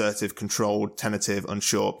 unassertive, controlled, tentative,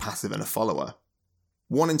 unsure, passive, and a follower.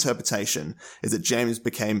 One interpretation is that James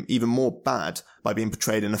became even more bad by being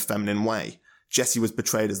portrayed in a feminine way. Jessie was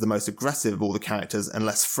portrayed as the most aggressive of all the characters and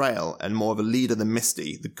less frail and more of a leader than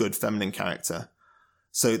Misty, the good feminine character.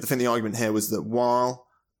 So the argument here was that while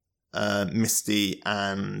Misty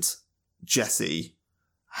and Jessie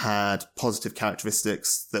had positive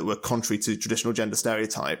characteristics that were contrary to traditional gender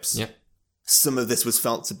stereotypes, some of this was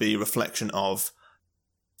felt to be a reflection of,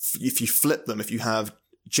 if you flip them, if you have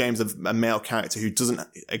James, a male character who doesn't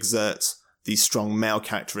exert these strong male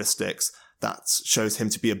characteristics, that shows him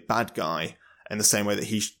to be a bad guy in the same way that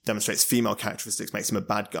he demonstrates female characteristics makes him a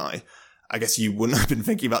bad guy. I guess you wouldn't have been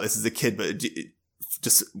thinking about this as a kid, but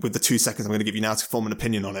just with the 2 seconds I'm going to give you now to form an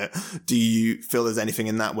opinion on it, do you feel there's anything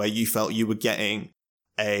in that where you felt you were getting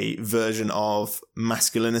a version of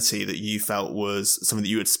masculinity that you felt was something that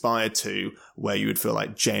you aspired to, where you would feel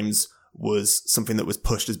like James was something that was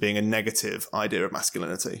pushed as being a negative idea of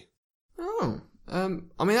masculinity? I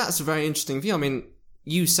mean, that's a very interesting view. I mean,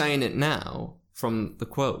 you saying it now from the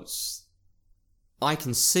quotes, I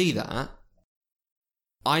can see that.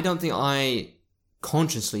 I don't think I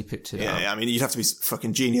consciously picked it up. Yeah, I mean, you'd have to be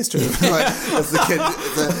fucking genius to like, as the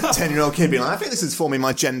 10-year-old kid being like, I think this is forming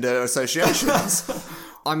my gender associations.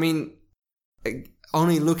 I mean,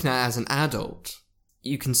 only looking at it as an adult,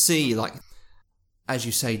 you can see, like, as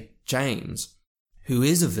you say, James, who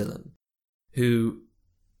is a villain, who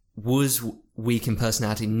was weak in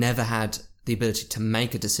personality, never had the ability to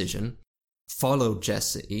make a decision, followed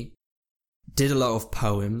Jessie, did a lot of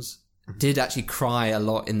poems, did actually cry a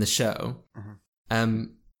lot in the show.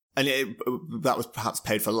 And that was perhaps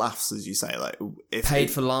paid for laughs, as you say. Like,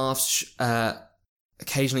 for laughs,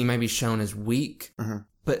 occasionally maybe shown as weak.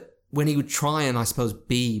 But when he would try and, I suppose,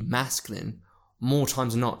 be masculine, more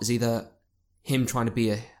times than not, is either him trying to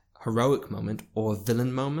be a heroic moment or a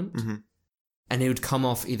villain moment. And it would come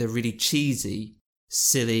off either really cheesy,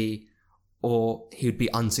 silly, or he would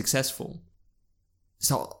be unsuccessful.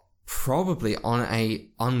 So probably on a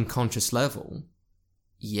unconscious level,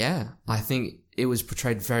 yeah, I think it was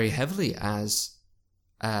portrayed very heavily as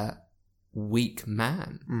a weak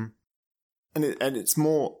man. And it's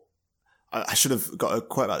more, I should have got a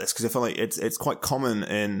quote about this, because I feel like it's quite common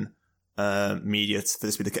in media for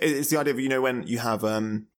this to be the case. It's the idea of, you know, when you have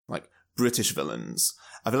like British villains,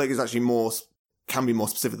 I feel like it's actually can be more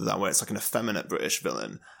specific than that, where it's like an effeminate British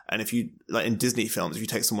villain. And if you, like in Disney films, if you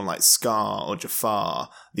take someone like Scar or Jafar,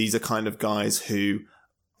 these are kind of guys who,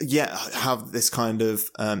 have this kind of,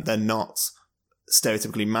 they're not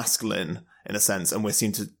stereotypically masculine in a sense, and we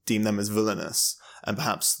seem to deem them as villainous. And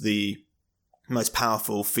perhaps the most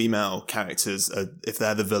powerful female characters, if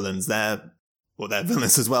they're the villains, they're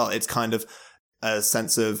villainous as well. It's kind of a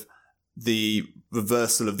sense of the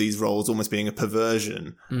reversal of these roles almost being a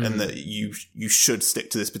perversion, and that you should stick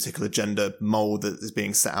to this particular gender mold that is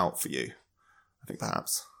being set out for you. I think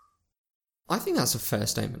that's a fair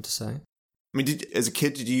statement to say. I mean, as a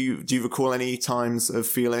kid, do you recall any times of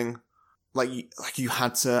feeling like you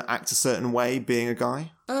had to act a certain way being a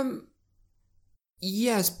guy?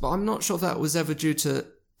 Yes, but I'm not sure if that was ever due to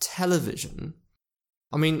television.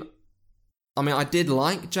 I mean, I did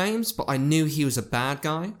like James, but I knew he was a bad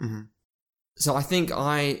guy. So I think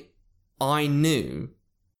I knew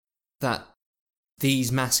that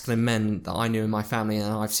these masculine men that I knew in my family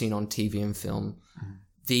and I've seen on TV and film,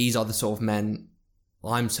 these are the sort of men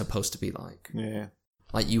I'm supposed to be like. Yeah.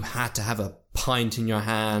 Like, you had to have a pint in your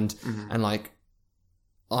hand, and like,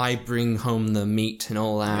 I bring home the meat and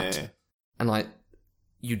all that. Yeah. And like,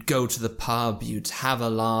 you'd go to the pub, you'd have a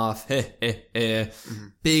laugh,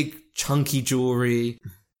 big chunky jewelry.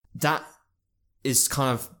 That is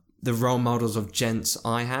kind of the role models of gents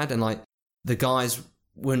I had. And like, the guys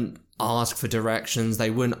wouldn't ask for directions, they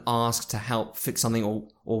wouldn't ask to help fix something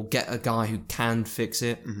or get a guy who can fix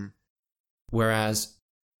it. Whereas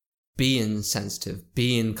being sensitive,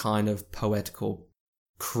 being kind of poetical,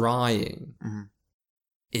 crying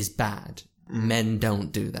is bad. Men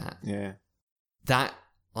don't do that. Yeah. That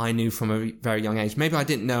I knew from a very young age. Maybe I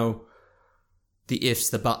didn't know the ifs,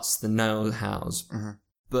 the buts, the know-hows,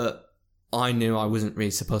 but I knew I wasn't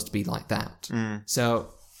really supposed to be like that. So,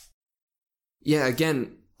 yeah,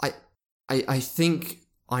 again, I think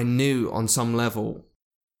I knew on some level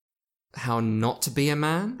how not to be a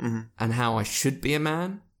man and how I should be a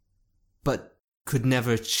man, but could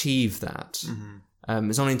never achieve that.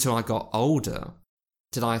 It's only until I got older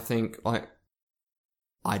did I think, like,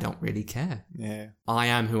 I don't really care. Yeah. I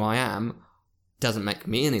am who I am. Doesn't make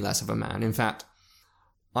me any less of a man. In fact,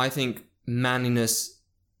 I think manliness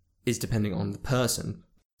is depending on the person.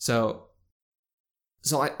 So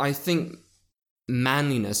I think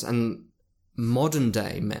manliness and modern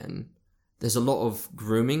day men, there's a lot of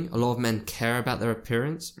grooming. A lot of men care about their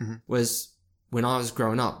appearance. Whereas when I was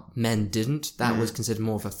growing up, men didn't. That was considered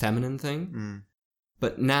more of a feminine thing.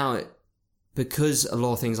 But now, because a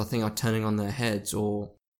lot of things I think are turning on their heads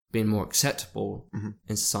or being more acceptable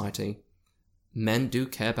in society, men do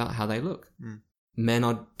care about how they look. Men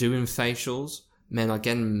are doing facials. Men are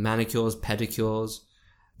getting manicures, pedicures.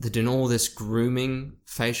 They're doing all this grooming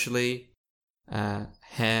facially,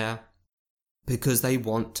 hair, because they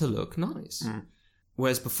want to look nice.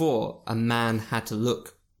 Whereas before, a man had to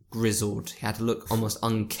look grizzled. He had to look almost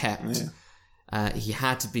unkept. He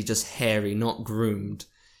had to be just hairy, not groomed.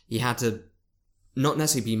 He had to not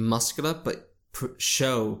necessarily be muscular, but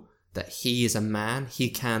show that he is a man. He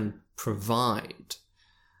can provide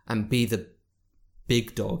and be the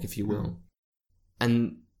big dog, if you will.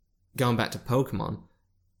 And going back to Pokemon,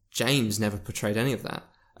 James never portrayed any of that.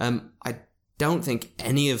 I don't think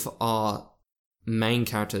any of our main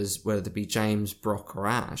characters, whether it be James, Brock, or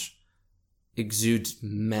Ash, exude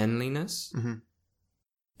manliness.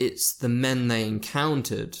 It's the men they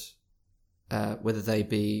encountered, whether they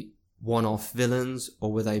be one-off villains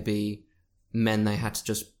or whether they be men they had to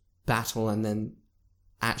just battle and then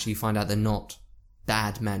actually find out they're not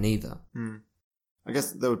bad men either. I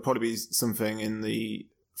guess there would probably be something in the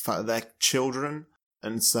fact that they're children,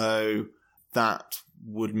 and so that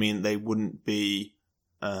would mean they wouldn't be,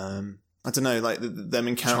 I don't know, like them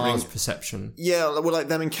encountering... Child's perception. Yeah, well, like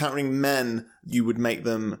them encountering men, you would make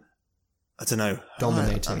them, I don't know...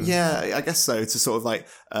 Dominating. Yeah, I guess so, to sort of like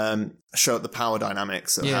show up the power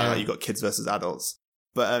dynamics of how you got kids versus adults.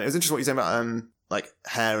 But it was interesting what you said about like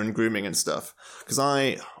hair and grooming and stuff, because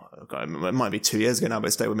it might be 2 years ago now, but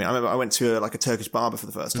it stayed with me. I remember I went to a Turkish barber for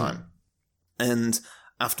the first time, and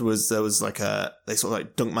afterwards there was like they sort of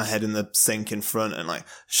like dunked my head in the sink in front and like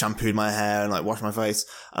shampooed my hair and like washed my face,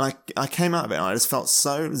 and I came out of it and I just felt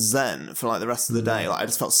so zen for like the rest of the day. Like I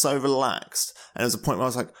just felt so relaxed, and there was a point where I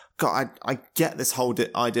was like, God, I get this whole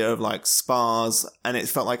idea of like spas, and it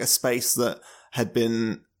felt like a space that had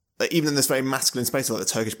been, like, even in this very masculine space of like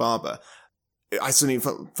the Turkish barber, I suddenly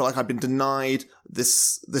felt like I'd been denied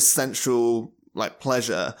this central like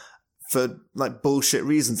pleasure for like bullshit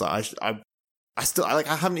reasons. I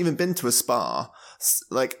haven't even been to a spa,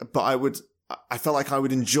 like, but I felt like I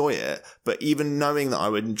would enjoy it. But even knowing that I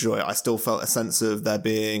would enjoy it, I still felt a sense of there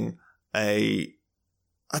being I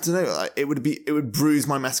don't know, like, it would bruise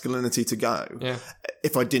my masculinity to go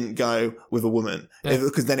if I didn't go with a woman,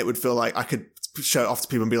 because then it would feel like I could show it off to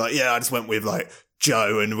people and be like, yeah, I just went with like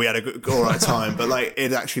Joe and we had a good, all right time. But like,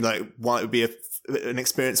 it actually like, why it would be an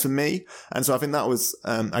experience for me. And so I think that was,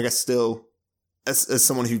 I guess still, as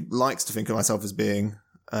someone who likes to think of myself as being,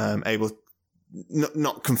 able,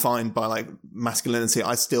 not confined by like masculinity,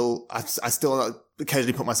 I still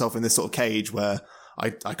occasionally put myself in this sort of cage where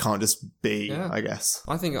I can't just be, I guess.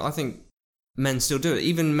 I think men still do it.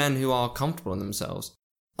 Even men who are comfortable in themselves.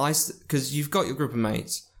 Because you've got your group of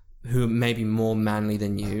mates who may be more manly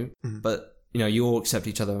than you, but, you know, you all accept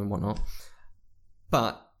each other and whatnot.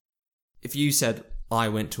 But if you said, I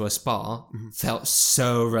went to a spa, felt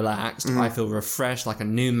so relaxed, I feel refreshed like a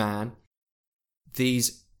new man,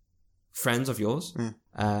 these friends of yours,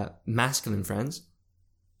 masculine friends,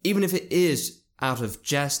 even if it is out of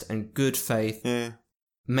jest and good faith,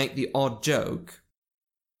 make the odd joke,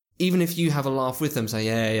 even if you have a laugh with them, say,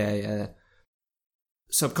 yeah,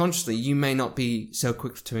 subconsciously, you may not be so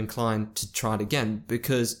quick to incline to try it again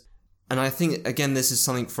because, and I think, again, this is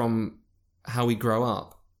something from how we grow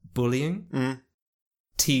up, bullying,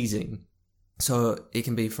 teasing. So it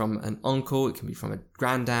can be from an uncle, it can be from a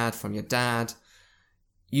granddad, from your dad.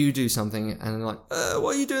 You do something and they're like,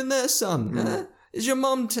 what are you doing there, son? Is your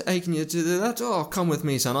mum taking you to do that? Oh, come with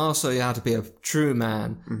me, son. I'll show you how to be a true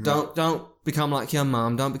man. Don't become like your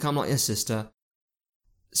mum. Don't become like your sister.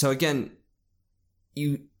 So again,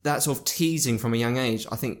 that sort of teasing from a young age,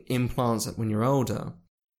 I think implants it when you're older.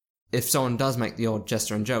 If someone does make the odd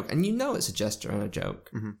gesture and joke, and you know it's a gesture and a joke,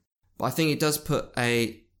 but I think it does put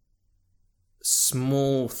a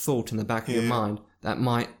small thought in the back of your mind that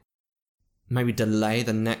might maybe delay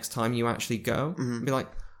the next time you actually go. Be like,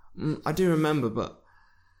 I do remember, but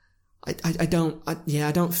I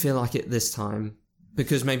don't feel like it this time,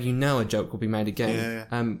 because maybe you know a joke will be made again.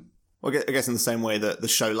 Well, I guess in the same way that the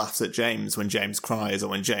show laughs at James when James cries or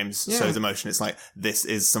when James shows emotion, it's like, this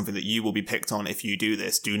is something that you will be picked on if you do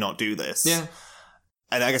this. Do not do this. Yeah.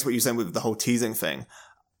 And I guess what you're saying with the whole teasing thing,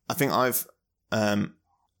 I think I've found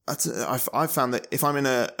that if I'm in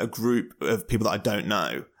a group of people that I don't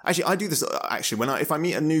know, actually, I do this actually if I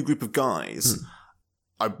meet a new group of guys,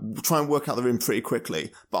 I try and work out the room pretty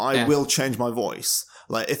quickly, but I will change my voice.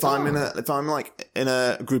 Like if I'm in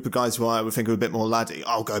a group of guys who I would think are a bit more laddie,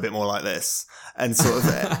 I'll go a bit more like this, and sort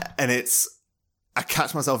of, and it's I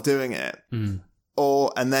catch myself doing it. And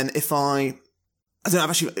then if I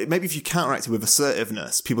don't know, maybe if you counteract it with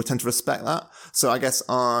assertiveness, people tend to respect that. So I guess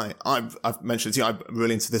I've mentioned to you, I'm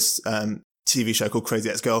really into this TV show called Crazy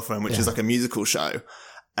Ex-Girlfriend, which is like a musical show.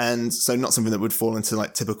 And so not something that would fall into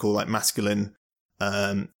like typical like masculine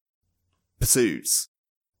pursuits.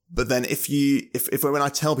 But then if when I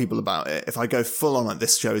tell people about it, if I go full on like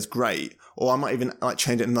this show is great, or I might even like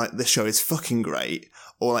change it and like this show is fucking great,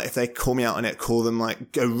 or like if they call me out on it, call them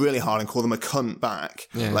like go really hard and call them a cunt back,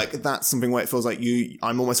 like that's something where it feels like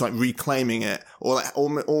I'm almost like reclaiming it, or like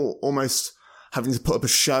almost having to put up a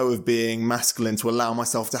show of being masculine to allow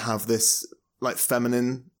myself to have this like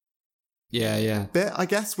feminine bit, I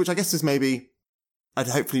guess, which I guess is maybe I'd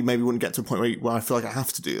hopefully maybe wouldn't get to a point where I feel like I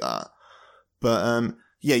have to do that, but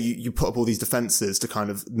you put up all these defenses to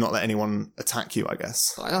kind of not let anyone attack you, I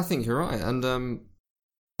guess. I think you're right. And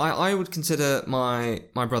I would consider my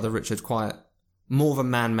brother Richard quite more of a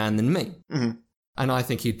man than me. Mm-hmm. And I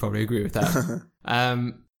think he'd probably agree with that.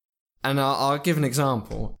 And I'll give an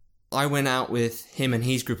example. I went out with him and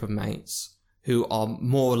his group of mates who are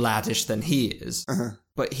more laddish than he is,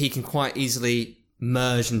 but he can quite easily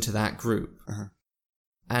merge into that group.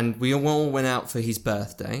 And we all went out for his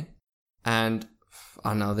birthday, and I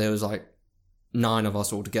don't know, there was like 9 of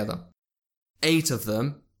us all together. 8 of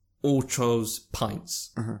them all chose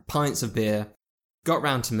pints. Pints of beer. Got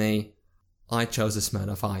round to me. I chose a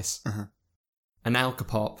Smirnoff Ice. An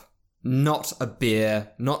Alcopop. Not a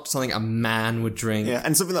beer. Not something a man would drink. Yeah,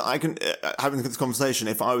 and something that I can, having this conversation,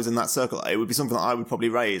 if I was in that circle, it would be something that I would probably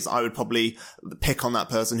raise. I would probably pick on that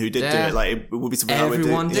person who did do it. Like, it would be something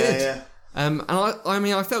everyone I would do. Did. Yeah. And I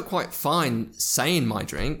mean, I felt quite fine saying my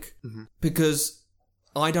drink because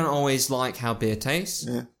I don't always like how beer tastes.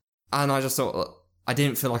 Yeah. And I just thought, I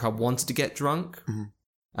didn't feel like I wanted to get drunk.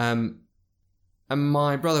 And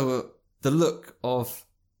my brother, the look of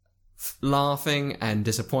laughing and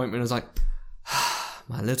disappointment was like,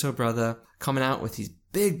 my little brother coming out with his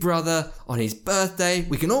big brother on his birthday.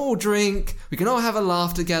 We can all drink. We can all have a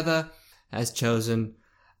laugh together. Has chosen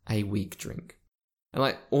a weak drink. And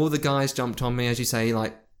like all the guys jumped on me, as you say,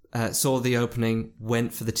 like saw the opening,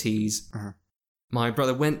 went for the teas. My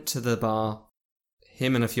brother went to the bar,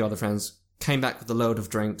 him and a few other friends, came back with a load of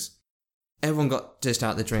drinks. Everyone got dished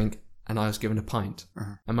out the drink, and I was given a pint.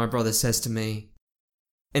 And my brother says to me,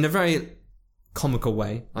 in a very comical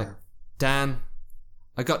way, like, Dan,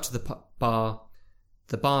 I got to the bar,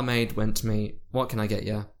 the barmaid went to me, what can I get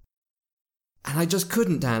you? And I just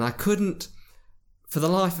couldn't, Dan. I couldn't, for the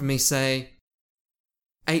life of me, say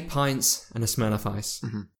 8 pints and a Smirnoff Ice.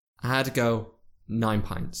 I had to go 9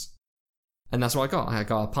 pints. And that's what I got. I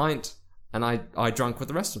got a pint, and I drank with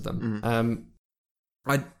the rest of them.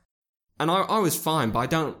 I was fine, but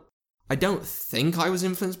I don't think I was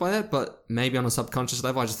influenced by that, but maybe on a subconscious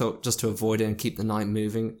level, I just thought, just to avoid it and keep the night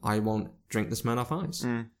moving, I won't drink the Smirnoff Ice.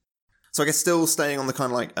 So I guess still staying on the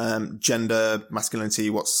kind of like gender, masculinity,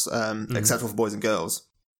 what's acceptable for boys and girls.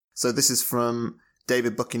 So this is from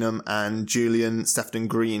David Buckingham and Julian Stefton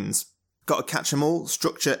Greens. Got to catch 'em all,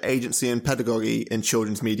 structure, agency and pedagogy in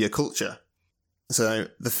children's media culture. So,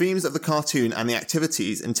 the themes of the cartoon and the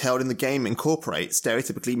activities entailed in the game incorporate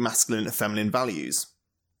stereotypically masculine and feminine values.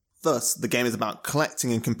 Thus, the game is about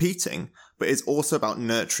collecting and competing, but is also about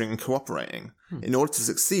nurturing and cooperating. In order to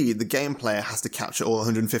succeed, the game player has to capture all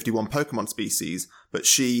 151 Pokémon species, but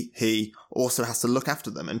he also has to look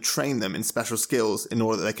after them and train them in special skills in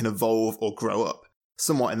order that they can evolve or grow up,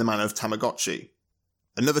 somewhat in the manner of Tamagotchi,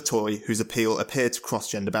 another toy whose appeal appeared to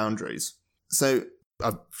cross gender boundaries. So,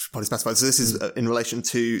 I've probably specified. So this is in relation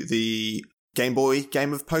to the Game Boy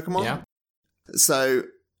game of Pokemon. Yeah. So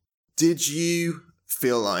did you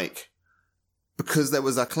feel like, because there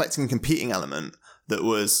was a collecting and competing element that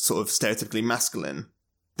was sort of stereotypically masculine,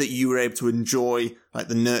 that you were able to enjoy like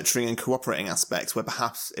the nurturing and cooperating aspects, where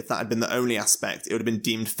perhaps if that had been the only aspect, it would have been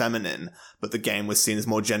deemed feminine, but the game was seen as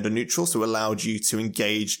more gender neutral, so allowed you to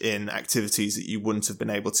engage in activities that you wouldn't have been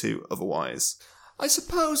able to otherwise? I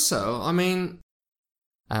suppose so. I mean,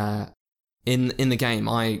 in the game,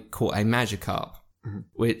 I caught a Magikarp,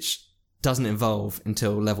 which doesn't evolve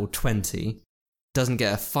until level 20, doesn't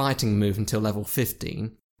get a fighting move until level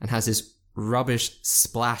 15, and has this rubbish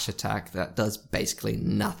splash attack that does basically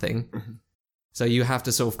nothing. So you have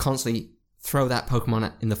to sort of constantly throw that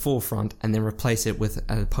Pokemon in the forefront and then replace it with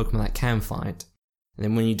a Pokemon that can fight. And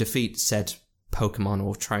then when you defeat said Pokemon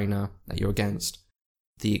or trainer that you're against,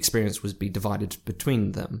 the experience would be divided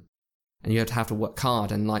between them. And you have to work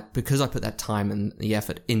hard, and like, because I put that time and the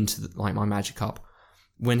effort into my Magikarp,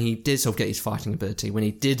 when he did sort of get his fighting ability, when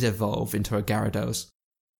he did evolve into a Gyarados,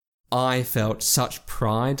 I felt such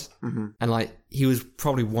pride. And like, he was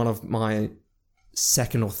probably one of my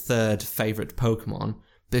second or third favourite Pokemon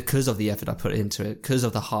because of the effort I put into it, because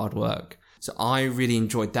of the hard work. So I really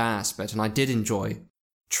enjoyed that aspect, and I did enjoy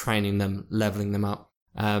training them, leveling them up.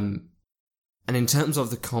 And in terms of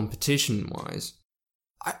the competition-wise,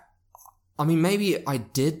 I mean, maybe I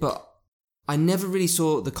did, but I never really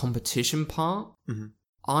saw the competition part.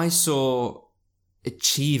 I saw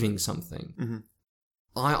achieving something.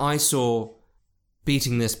 I saw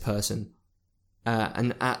beating this person,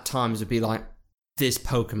 and at times it'd be like, this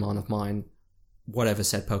Pokemon of mine, whatever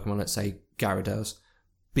said Pokemon, let's say Gyarados,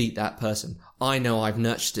 beat that person. I know I've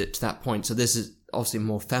nurtured it to that point, so this is obviously a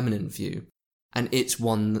more feminine view, and it's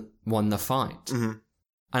won the fight. And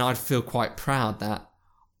I'd feel quite proud that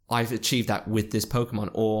I've achieved that with this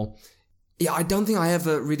Pokemon. Or, yeah, I don't think I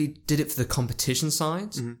ever really did it for the competition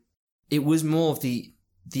side. It was more of the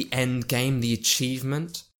end game, the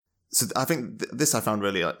achievement. So I think this I found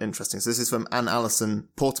really interesting. So this is from Anne Allison,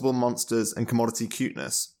 Portable Monsters and Commodity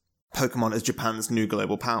Cuteness. Pokemon as Japan's new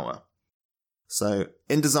global power. So,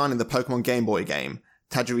 in designing the Pokemon Game Boy game,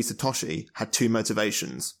 Tajiri Satoshi had two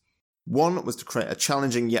motivations. One was to create a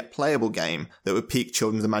challenging yet playable game that would pique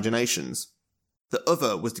children's imaginations. The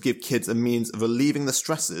other was to give kids a means of relieving the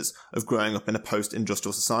stresses of growing up in a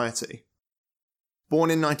post-industrial society. Born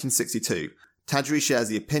in 1962, Tajiri shares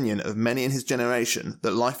the opinion of many in his generation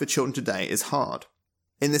that life for children today is hard.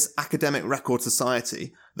 In this academic record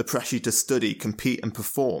society, the pressure to study, compete and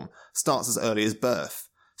perform starts as early as birth.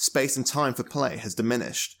 Space and time for play has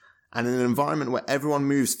diminished, and in an environment where everyone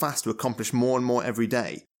moves fast to accomplish more and more every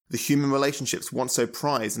day, the human relationships once so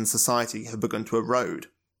prized in society have begun to erode.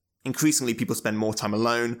 Increasingly, people spend more time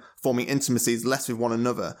alone, forming intimacies less with one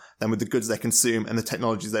another than with the goods they consume and the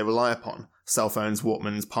technologies they rely upon: cell phones,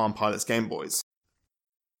 Walkmans, Palm Pilots, Game Boys.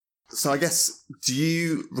 So I guess, do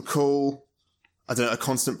you recall, I don't know, a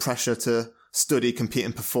constant pressure to study, compete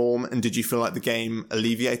and perform, and did you feel like the game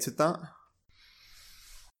alleviated that?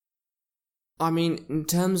 I mean, in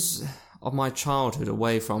terms of my childhood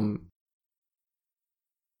away from...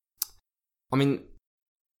 I mean,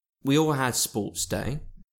 we all had sports day,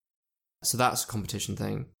 so that's a competition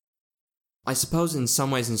thing. I suppose in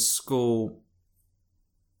some ways in school,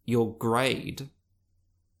 your grade,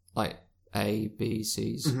 like A, B,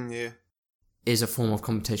 C's, is a form of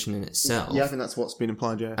competition in itself. Yeah, I think that's what's been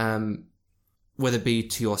implied, yeah. Whether it be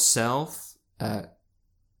to yourself,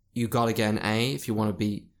 you gotta get an A if you want to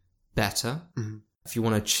be better. If you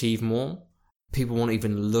want to achieve more, people won't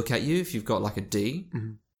even look at you if you've got like a D.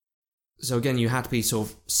 So again, you had to be sort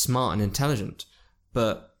of smart and intelligent.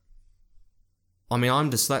 But, I mean, I'm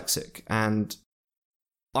dyslexic, and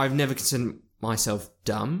I've never considered myself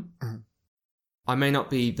dumb. I may not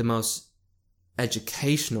be the most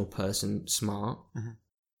educational person smart,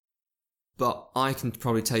 but I can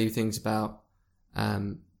probably tell you things about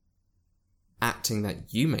acting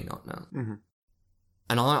that you may not know.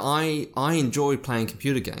 And I enjoyed playing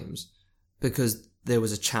computer games because there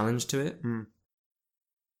was a challenge to it.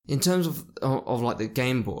 In terms of like the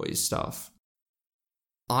Game Boy stuff,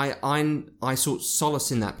 I sought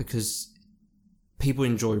solace in that because people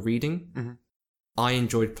enjoy reading. I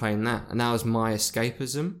enjoyed playing that, and that was my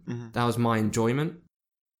escapism. That was my enjoyment,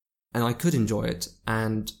 and I could enjoy it.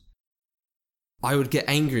 And I would get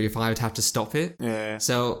angry if I would have to stop it.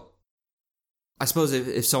 So I suppose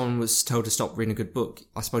if someone was told to stop reading a good book,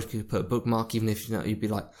 I suppose you could put a bookmark, even if you'd be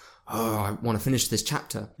like, oh, I want to finish this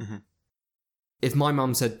chapter. If my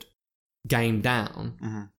mum said game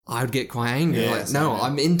down, I would get quite angry. No,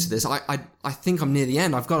 I'm into this. I think I'm near the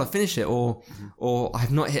end. I've got to finish it, or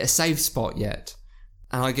I've not hit a save spot yet.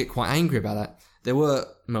 And I get quite angry about that. There were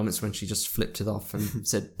moments when she just flipped it off and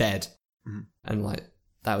said bed. And like,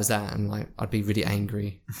 that was that. And like, I'd be really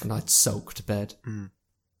angry and I'd sulk to bed.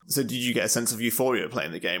 So did you get a sense of euphoria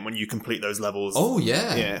playing the game when you complete those levels? Oh,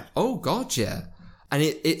 yeah. Oh, God, yeah. And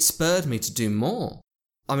it spurred me to do more.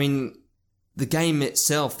 I mean, the game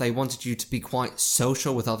itself, they wanted you to be quite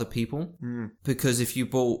social with other people. Because if you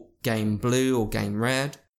bought Game Blue or Game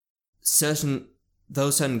Red,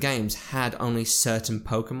 those certain games had only certain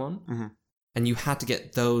Pokemon. And you had to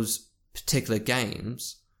get those particular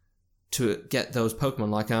games to get those Pokemon.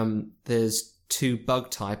 Like, there's 2 bug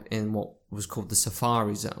type in what was called the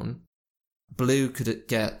Safari Zone. Blue could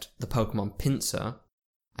get the Pokemon Pinsir,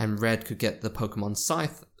 and Red could get the Pokemon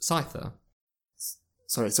Scyther.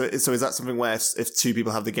 Sorry, so is that something where if 2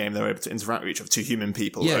 people have the game, they're able to interact with each other, 2 human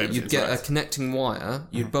people? Yeah, you'd get a connecting wire.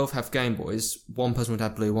 You'd both have Game Boys. One person would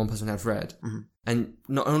have blue, one person would have red. And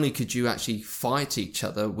not only could you actually fight each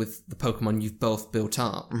other with the Pokemon you've both built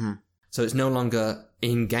up, so it's no longer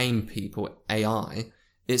in-game people, AI,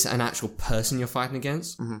 it's an actual person you're fighting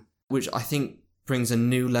against, which I think brings a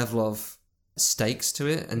new level of stakes to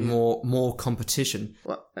it and more competition.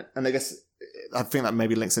 Well, and I guess I think that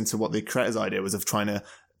maybe links into what the creator's idea was of trying to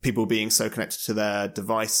people being so connected to their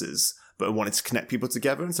devices, but wanting to connect people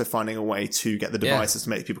together, and so finding a way to get the devices to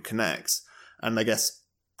make people connect. And I guess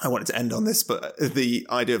I wanted to end on this, but the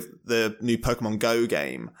idea of the new Pokemon Go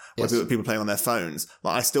game, where people playing on their phones,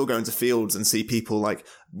 like I still go into fields and see people like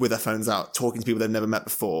with their phones out talking to people they've never met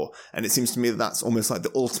before. And it seems to me that that's almost like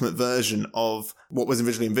the ultimate version of what was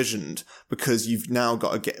originally envisioned, because you've now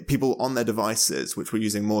got to get people on their devices, which we're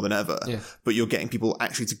using more than ever, but you're getting people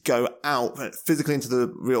actually to go out physically into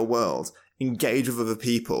the real world, engage with other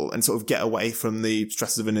people, and sort of get away from the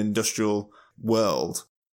stresses of an industrial world.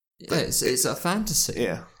 Yeah, it's a fantasy.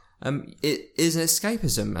 Yeah. It is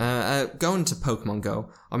escapism. Going to Pokemon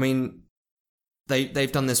Go, I mean,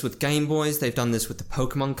 they've done this with Game Boys, they've done this with the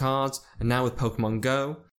Pokemon cards, and now with Pokemon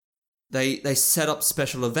Go, they set up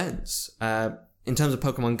special events. In terms of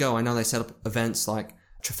Pokemon Go, I know they set up events like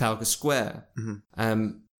Trafalgar Square.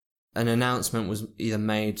 An announcement was either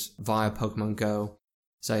made via Pokemon Go,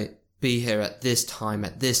 say, be here at this time,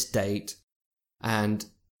 at this date, and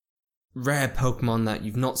rare Pokemon that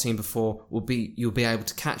you've not seen before you'll be able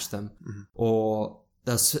to catch them. Or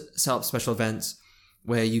they'll set up special events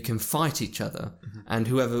where you can fight each other, and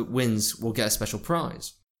whoever wins will get a special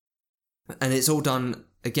prize. And it's all done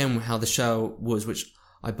again with how the show was, which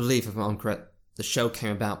I believe, if I'm correct, the show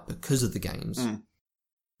came about because of the games.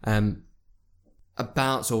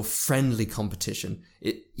 About sort of friendly competition.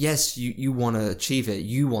 Yes, you want to achieve it,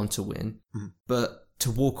 you want to win, but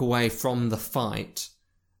to walk away from the fight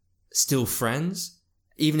still friends,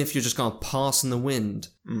 even if you're just going to pass in the wind.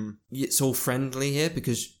 It's all friendly here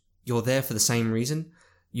because you're there for the same reason.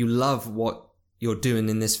 You love what you're doing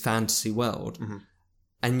in this fantasy world,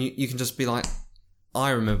 and you can just be like,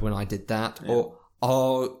 I remember when I did that, or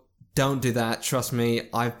oh, don't do that, trust me,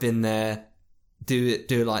 I've been there, do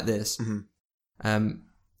it like this.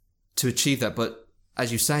 To achieve that. But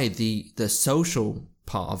as you say, the social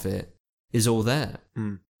part of it is all there.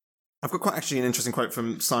 I've got quite actually an interesting quote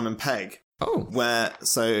from Simon Pegg. Oh. Where,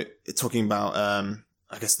 so, talking about,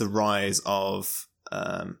 I guess the rise of,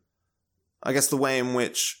 I guess the way in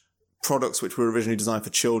which products which were originally designed for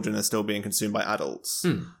children are still being consumed by adults.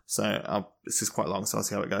 So, this is quite long, so I'll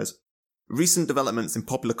see how it goes. Recent developments in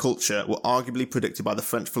popular culture were arguably predicted by the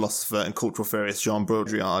French philosopher and cultural theorist Jean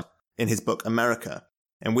Baudrillard in his book America,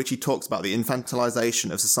 in which he talks about the infantilization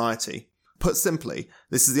of society. Put simply,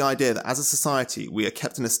 this is the idea that as a society, we are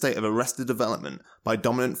kept in a state of arrested development by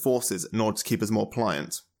dominant forces in order to keep us more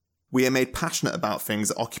pliant. We are made passionate about things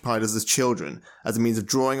that occupied us as children as a means of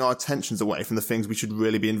drawing our attentions away from the things we should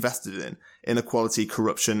really be invested in: inequality,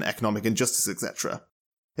 corruption, economic injustice, etc.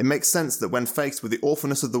 It makes sense that when faced with the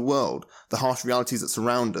awfulness of the world, the harsh realities that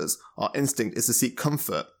surround us, our instinct is to seek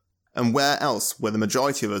comfort. And where else were the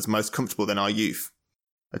majority of us most comfortable than our youth?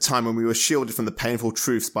 A time when we were shielded from the painful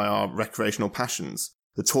truths by our recreational passions,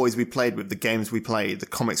 the toys we played with, the games we played, the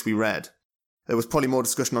comics we read. There was probably more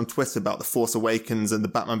discussion on Twitter about The Force Awakens and the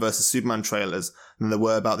Batman vs Superman trailers than there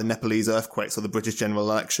were about the Nepalese earthquakes or the British general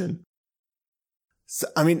election. So,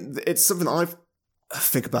 I mean, it's something that I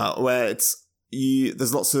think about where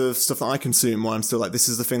there's lots of stuff that I consume where I'm still like, this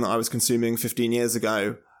is the thing that I was consuming 15 years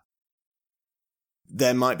ago.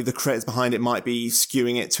 There might be the creators behind it might be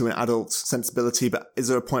skewing it to an adult sensibility, but is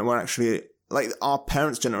there a point where actually, like, our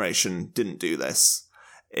parents' generation didn't do this?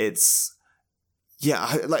 It's,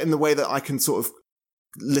 like in the way that I can sort of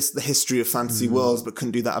list the history of fantasy worlds, but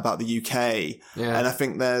couldn't do that about the UK. Yeah. And I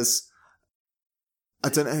think I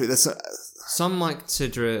don't know, some might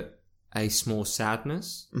consider it a small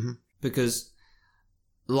sadness, because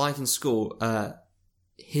like in school,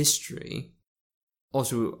 history,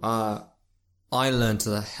 also, I learned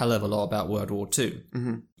a hell of a lot about World War II,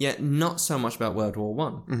 yet not so much about World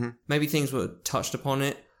War I. Maybe things were touched upon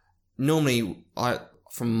it. Normally,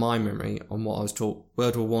 from my memory on what I was taught,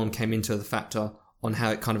 World War I came into the factor on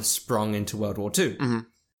how it kind of sprung into World War II.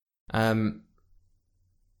 In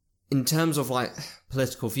terms of like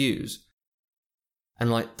political views and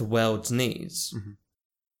like the world's needs,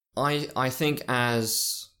 I think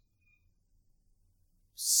as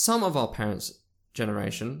some of our parents'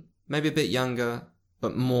 generation, maybe a bit younger,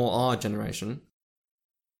 but more our generation,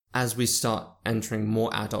 as we start entering more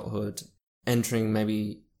adulthood, entering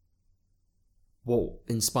maybe what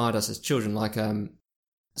inspired us as children, like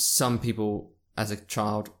some people as a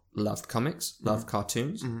child loved comics, loved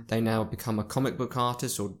cartoons. They now become a comic book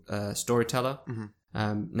artist or storyteller,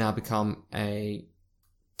 now become a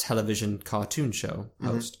television cartoon show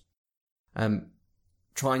host.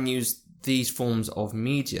 Try and use these forms of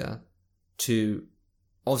media to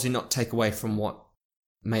obviously not take away from what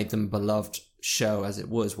made them a beloved show as it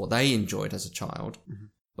was, what they enjoyed as a child,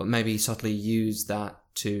 but maybe subtly use that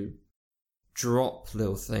to drop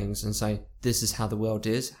little things and say, this is how the world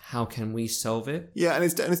is, how can we solve it? Yeah, and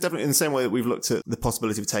it's definitely in the same way that we've looked at the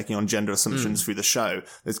possibility of taking on gender assumptions through the show.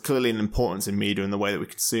 There's clearly an importance in media and the way that we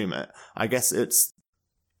consume it. I guess it's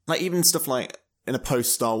like even stuff like in a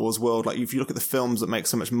post-Star Wars world, like if you look at the films that make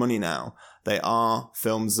so much money now, they are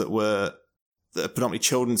films that are predominantly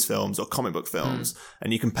children's films or comic book films,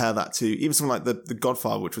 and you compare that to even something like the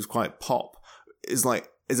Godfather, which was quite pop, is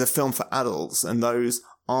a film for adults, and those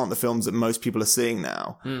aren't the films that most people are seeing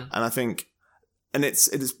now. And I think, and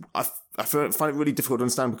I find it really difficult to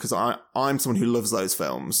understand because I'm someone who loves those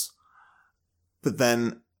films, but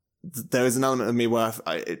then there is an element of me where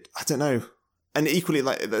I don't know, and equally,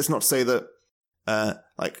 like, that's not to say that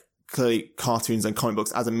like clearly cartoons and comic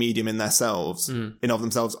books as a medium in themselves, in of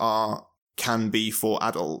themselves can be for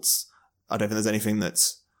adults. I don't think there's anything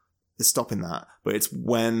that's stopping that, but it's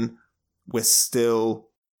when we're still,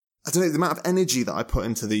 I don't know, the amount of energy that I put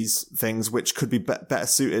into these things, which could be better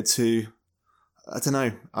suited to, I don't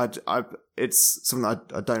know. It's something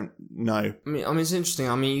that I don't know. I mean, it's interesting.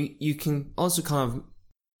 I mean, you can also kind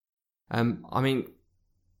of,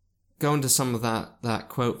 go into some of that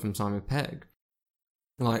quote from Simon Pegg.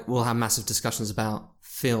 Like, we'll have massive discussions about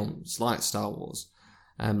films like Star Wars,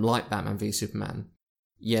 like Batman v Superman,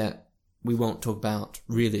 yet we won't talk about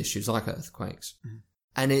real issues like earthquakes.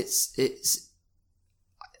 And it's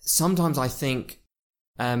sometimes I think,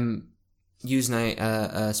 using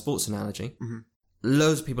a sports analogy,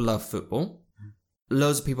 loads of people love football.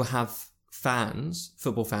 Loads of people have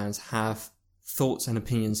football fans have thoughts and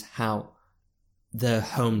opinions how their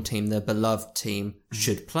home team, their beloved team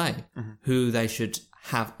should play, who they should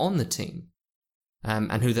have on the team,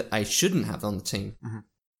 and who that they shouldn't have on the team.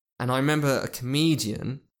 And I remember a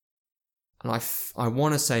comedian, and I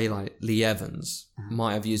want to say like Lee Evans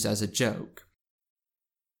might have used it as a joke.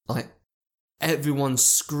 Like, everyone's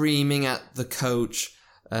screaming at the coach,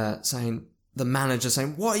 saying, the manager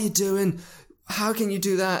saying, what are you doing? How can you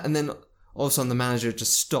do that? And then all of a sudden the manager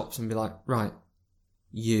just stops and be like, right,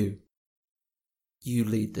 you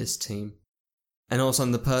lead this team. And all of a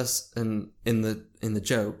sudden the person in the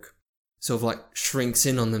joke sort of like shrinks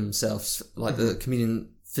in on themselves, like the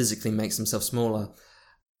comedian physically makes himself smaller,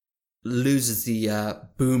 loses the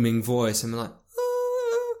booming voice, and be like,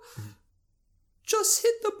 just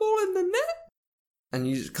hit the ball in the net. And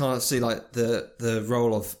you kind of see like the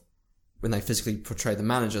role of when they physically portray the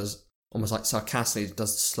managers, almost like sarcastically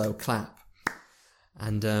does the slow clap.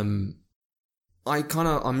 And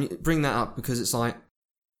I'm bring that up because it's like,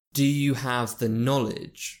 do you have the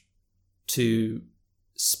knowledge to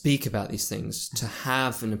speak about these things, to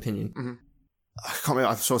have an opinion? I can't remember,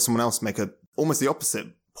 I saw someone else make almost the opposite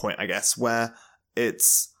point, I guess, where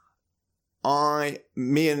it's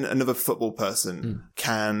me and another football person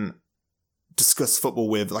can discuss football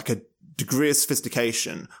with like a degree of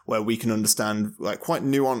sophistication where we can understand like quite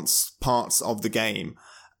nuanced parts of the game.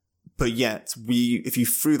 But yet if you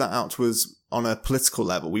threw that out to us on a political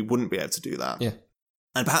level, we wouldn't be able to do that. Yeah.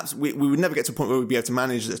 And perhaps we would never get to a point where we'd be able to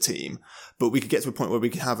manage the team, but we could get to a point where we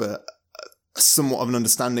could have a somewhat of an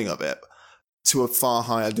understanding of it to a far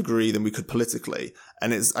higher degree than we could politically.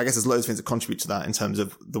 And I guess there's loads of things that contribute to that in terms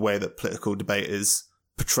of the way that political debate is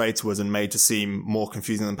portrayed to us and made to seem more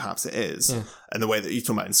confusing than perhaps it is. Yeah. And the way that you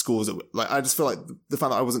talk about in schools, like, I just feel like the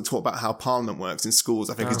fact that I wasn't taught about how Parliament works in schools,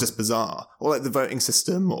 I think is just bizarre. Or like the voting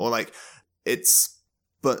system, or like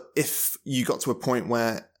but if you got to a point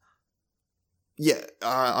where,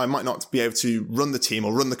 I might not be able to run the team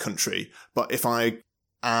or run the country, but if I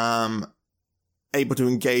am able to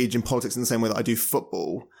engage in politics in the same way that I do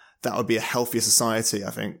football, that would be a healthier society, I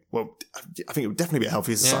think. Well, I think it would definitely be a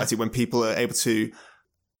healthier society when people are able to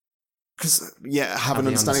have an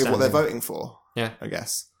understanding of what they're voting for. Yeah. I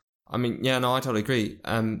guess. I mean, I totally agree.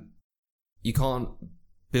 You can't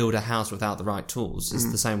build a house without the right tools.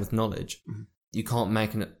 It's the same with knowledge. You can't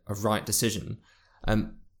make a right decision.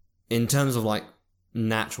 In terms of like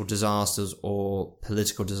natural disasters or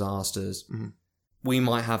political disasters, we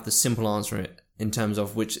might have the simple answer in terms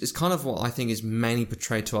of which is kind of what I think is mainly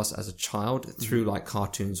portrayed to us as a child through like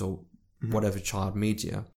cartoons or whatever child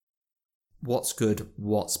media. What's good,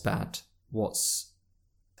 what's bad, what's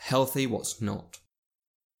healthy, what's not.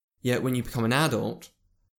 Yet when you become an adult,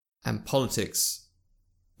 and politics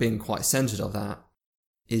being quite centered of that,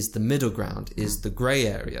 is the middle ground, is the grey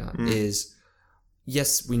area, is,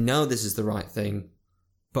 yes, we know this is the right thing,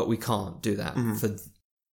 but we can't do that for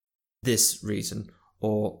this reason.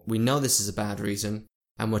 Or we know this is a bad reason,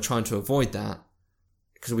 and we're trying to avoid that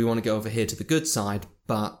because we want to go over here to the good side,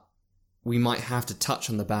 but we might have to touch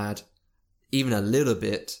on the bad even a little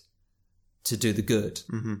bit to do the good.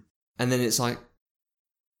 Mm-hmm. And then it's like,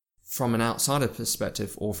 from an outsider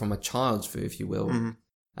perspective, or from a child's view, if you will,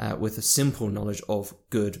 with a simple knowledge of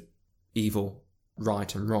good, evil,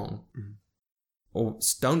 right and wrong, or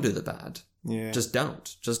don't do the bad. Yeah. Just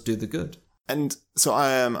don't. Just do the good. And so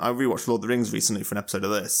I rewatched Lord of the Rings recently for an episode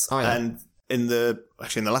of this. Oh, yeah. And in the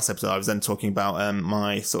last episode, I was then talking about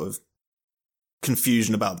my sort of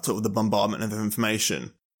confusion about sort of the bombardment of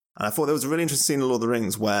information. And I thought there was a really interesting scene in Lord of the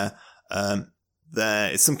Rings where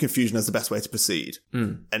there is some confusion as the best way to proceed.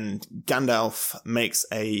 And Gandalf makes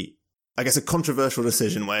a controversial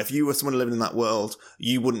decision where if you were someone living in that world,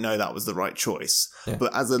 you wouldn't know that was the right choice. Yeah.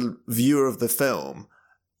 But as a viewer of the film,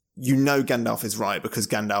 you know Gandalf is right because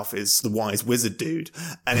Gandalf is the wise wizard dude.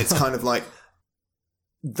 And it's kind of like,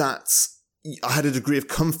 I had a degree of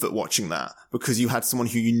comfort watching that because you had someone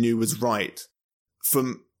who you knew was right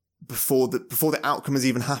from before the outcome has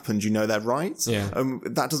even happened. You know they're right. Yeah.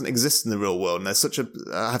 That doesn't exist in the real world. And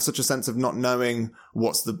I have such a sense of not knowing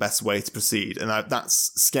what's the best way to proceed. And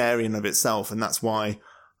that's scary in of itself. And that's why,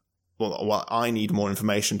 well, I need more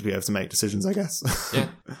information to be able to make decisions, I guess. Yeah.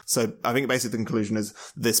 So I think basically the conclusion is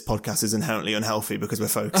this podcast is inherently unhealthy because we're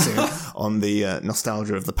focusing on the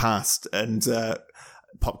nostalgia of the past and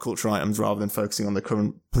pop culture items rather than focusing on the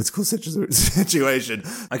current political situation.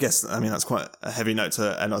 I guess, that's quite a heavy note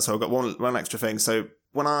to end on. So I've got one extra thing. So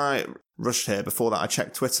when I rushed here before that, I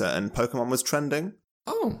checked Twitter and Pokemon was trending.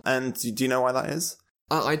 Oh. And do you know why that is?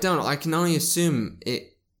 I don't. I can only assume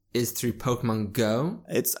it is through Pokemon Go.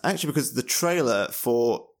 It's actually because the trailer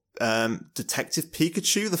for Detective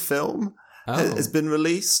Pikachu, the film, has been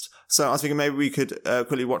released. So I was thinking maybe we could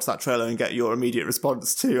quickly watch that trailer and get your immediate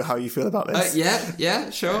response to how you feel about this. Yeah,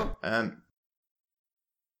 sure.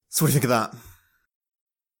 So what do you think of that?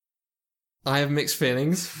 I have mixed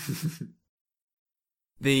feelings.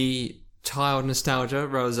 The child nostalgia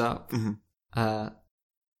rose up. Mm-hmm.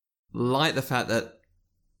 Like the fact that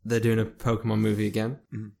they're doing a Pokemon movie again.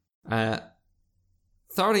 Mm-hmm.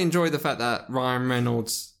 Thoroughly enjoyed the fact that Ryan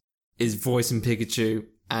Reynolds is voicing Pikachu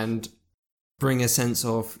and bring a sense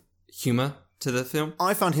of humour to the film.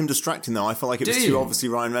 I found him distracting though. I felt like it was too obviously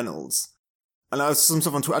Ryan Reynolds. And I was some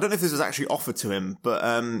stuff on Twitter. I don't know if this was actually offered to him, but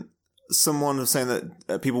someone was saying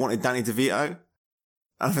that people wanted Danny DeVito.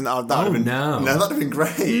 I think that would have been that'd have been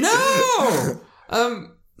great. No,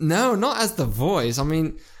 no, not as the voice. I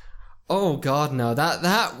mean, oh god, no,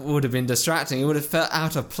 that would have been distracting. It would have felt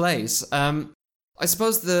out of place. I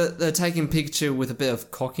suppose they're taking Pikachu with a bit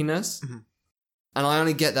of cockiness. Mm-hmm. And I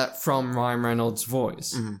only get that from Ryan Reynolds'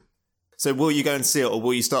 voice. Mm-hmm. So will you go and see it, or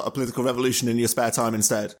will you start a political revolution in your spare time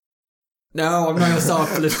instead? No, I'm not going to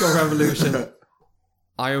start a political revolution.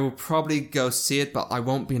 I will probably go see it, but I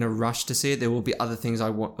won't be in a rush to see it. There will be other things I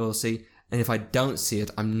will see. And if I don't see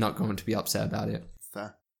it, I'm not going to be upset about it.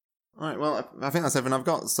 Fair. All right, well, I think that's everything I've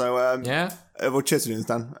got. So, yeah. Well, cheers to you,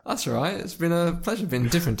 Dan. That's all right. It's been a pleasure being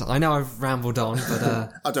different. I know I've rambled on,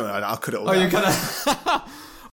 but... I don't know. I'll cut it all down. Oh, you cut it?